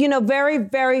 very,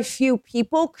 very few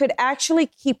people could actually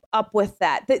keep up with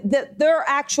that. Their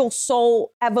actual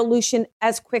soul evolution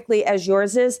as quickly as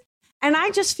yours is. And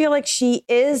I just feel like she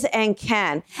is and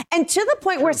can. And to the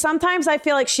point where sometimes I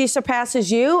feel like she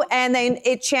surpasses you and then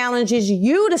it challenges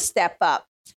you to step up.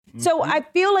 Mm-hmm. So I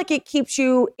feel like it keeps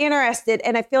you interested.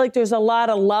 And I feel like there's a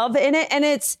lot of love in it. And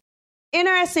it's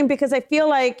interesting because I feel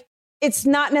like it's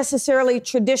not necessarily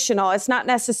traditional. It's not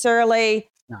necessarily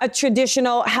a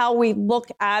traditional how we look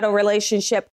at a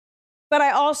relationship. But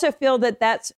I also feel that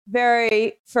that's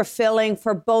very fulfilling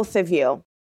for both of you.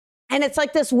 And it's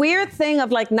like this weird thing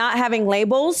of like not having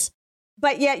labels,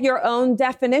 but yet your own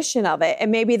definition of it.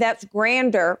 And maybe that's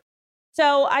grander.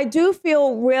 So I do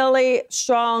feel really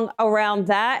strong around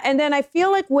that. And then I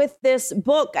feel like with this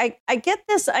book, I get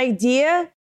this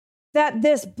idea that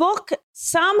this book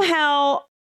somehow,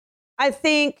 I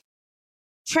think,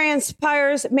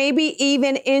 transpires maybe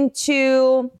even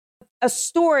into a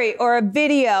story or a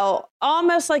video,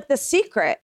 almost like The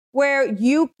Secret, where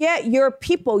you get your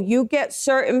people, you get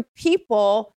certain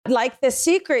people like The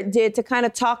Secret did to kind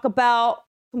of talk about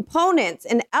components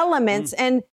and elements.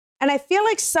 And I feel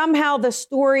like somehow the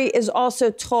story is also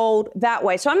told that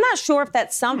way. So I'm not sure if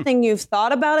that's something you've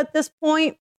thought about at this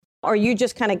point, or you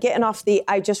just kind of getting off the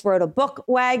I just wrote a book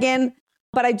wagon.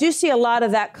 But I do see a lot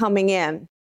of that coming in.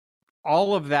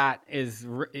 All of that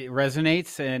it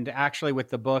resonates. And actually with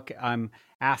the book, I'm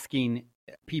asking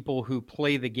people who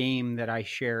play the game that I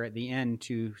share at the end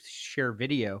to share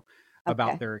video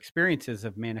about their experiences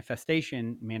of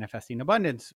manifesting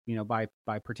abundance, by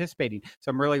participating. So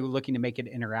I'm really looking to make it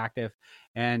interactive.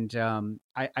 And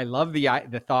I love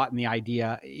the thought and the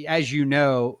idea. As you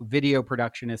know, video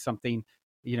production is something,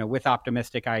 with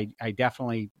Optimistic, I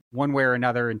definitely one way or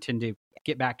another intend to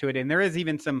get back to it. And there is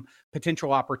even some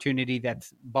potential opportunity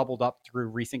that's bubbled up through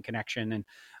recent connection.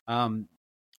 And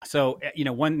So,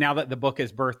 now that the book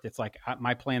is birthed, it's like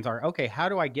my plans are, okay, how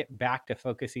do I get back to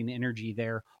focusing energy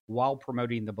there while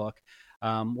promoting the book?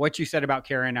 What you said about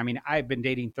Karen, I mean, I've been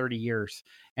dating 30 years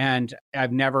and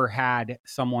I've never had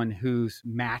someone who's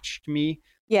matched me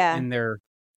in their,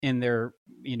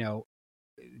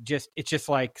 it's just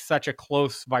like such a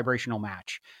close vibrational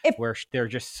match where they're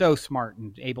just so smart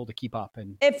and able to keep up.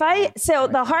 And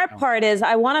the hard part is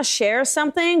I want to share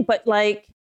something, but like,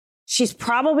 she's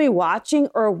probably watching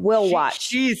or will watch.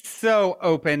 She's so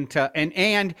open to,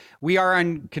 and we are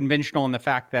unconventional in the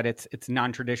fact that it's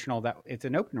non-traditional, that it's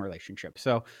an open relationship.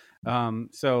 So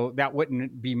that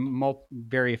wouldn't be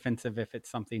very offensive if it's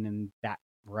something in that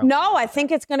realm. No, I think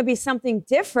it's going to be something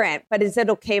different, but is it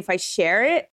okay if I share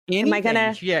it? Anything. Am I going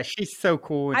to? Yeah, she's so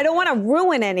cool. I don't want to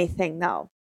ruin anything though.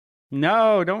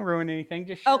 No, don't ruin anything.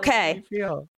 Just share okay. What you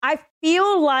feel. I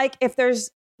feel like if there's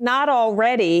not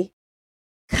already,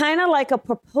 kind of like a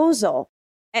proposal.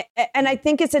 And I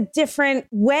think it's a different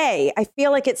way. I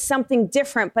feel like it's something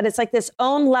different, but it's like this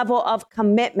own level of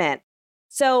commitment.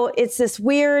 So it's this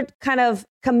weird kind of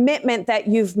commitment that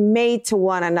you've made to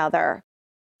one another.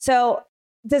 So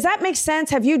does that make sense?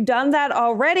 Have you done that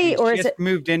already? Or is it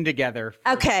moved in together?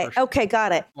 Okay.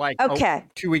 Got it.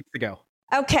 2 weeks ago.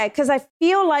 Okay. Because I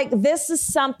feel like this is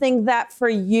something that for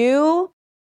you,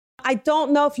 I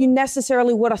don't know if you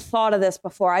necessarily would have thought of this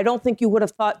before. I don't think you would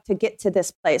have thought to get to this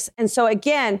place. And so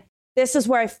again, this is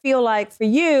where I feel like for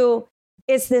you,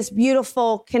 it's this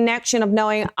beautiful connection of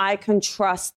knowing I can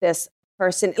trust this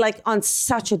person, like on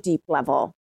such a deep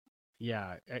level.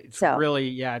 Yeah. It's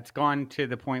it's gone to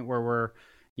the point where we're,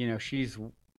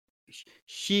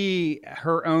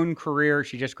 her own career,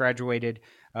 she just graduated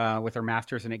with her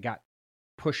master's and it got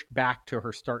pushed back to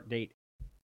her start date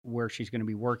where she's going to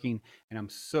be working. And I'm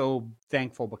so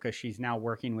thankful because she's now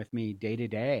working with me day to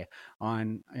day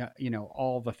on,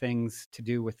 all the things to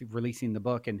do with releasing the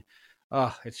book. And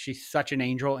she's such an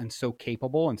angel and so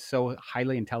capable and so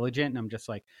highly intelligent. And I'm just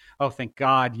like, oh, thank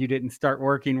God you didn't start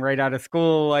working right out of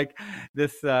school like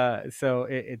this. So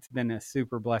it's been a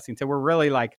super blessing. So we're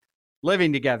really like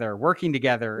living together, working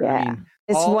together. Yeah, I mean,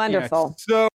 it's wonderful. It's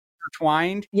so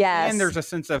intertwined. Yes. And there's a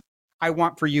sense of, I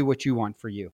want for you what you want for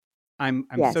you. I'm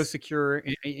so secure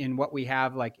in what we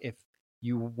have. Like if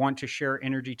you want to share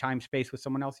energy, time, space with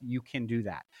someone else, you can do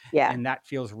that. Yeah. And that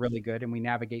feels really good. And we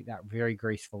navigate that very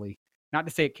gracefully. Not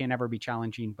to say it can ever be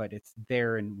challenging, but it's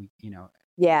there and we,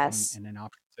 yes. And an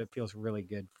option. So it feels really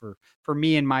good for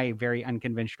me and my very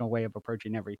unconventional way of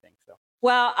approaching everything. So.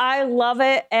 Well, I love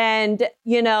it. And,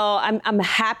 I'm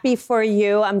happy for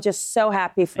you. I'm just so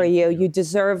happy for you. You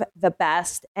deserve the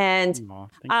best. And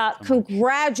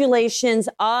congratulations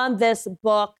on this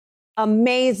book.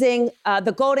 Amazing.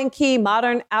 The Golden Key,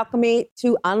 Modern Alchemy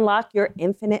to Unlock Your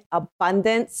Infinite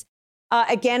Abundance.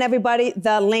 Again, everybody,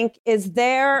 the link is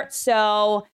there.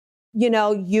 So,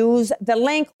 use the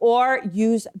link or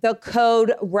use the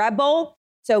code REBEL.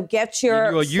 So get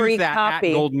your free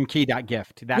copy. At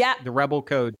goldenkey.gift. The Rebel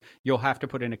code, you'll have to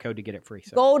put in a code to get it free.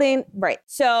 So. Right.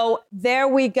 So there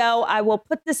we go. I will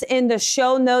put this in the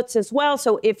show notes as well.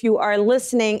 So if you are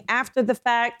listening after the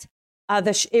fact,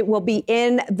 it will be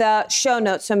in the show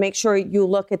notes. So make sure you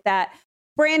look at that.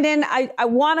 Brandon, I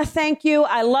want to thank you.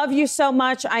 I love you so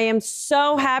much. I am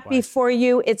so happy for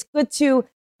you. It's good to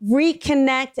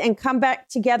reconnect and come back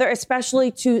together, especially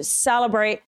to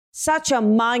celebrate such a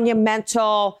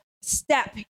monumental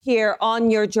step here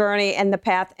on your journey and the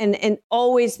path. And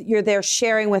always you're there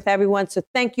sharing with everyone. So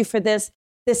thank you for this.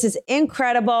 This is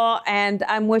incredible. And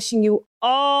I'm wishing you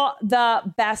all the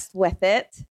best with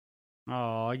it.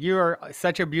 Oh, you are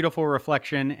such a beautiful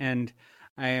reflection. And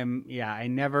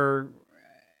every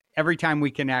time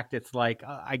we connect, it's like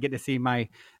I get to see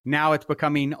now it's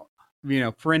becoming,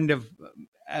 friend of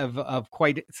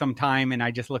quite some time. And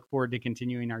I just look forward to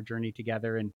continuing our journey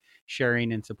together and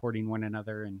sharing and supporting one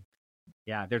another. And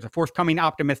there's a forthcoming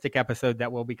optimistic episode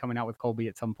that will be coming out with Colby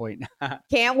at some point.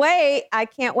 Can't wait. I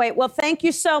can't wait. Well, thank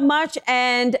you so much.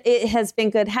 And it has been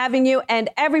good having you. And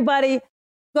everybody,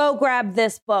 go grab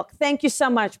this book. Thank you so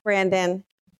much, Brandon.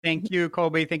 Thank you,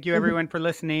 Colby. Thank you, everyone, for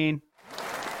listening.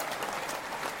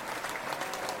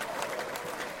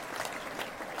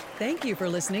 Thank you for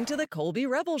listening to The Colby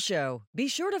Rebel Show. Be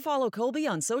sure to follow Colby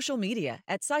on social media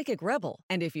at Psychic Rebel.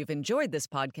 And if you've enjoyed this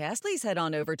podcast, please head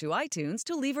on over to iTunes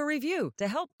to leave a review to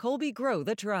help Colby grow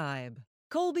the tribe.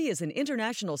 Colby is an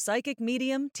international psychic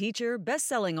medium, teacher,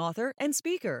 best-selling author, and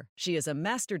speaker. She is a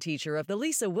master teacher of the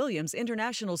Lisa Williams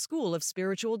International School of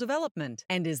Spiritual Development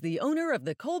and is the owner of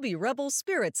the Colby Rebel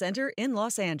Spirit Center in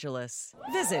Los Angeles.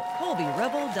 Visit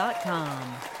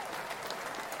ColbyRebel.com.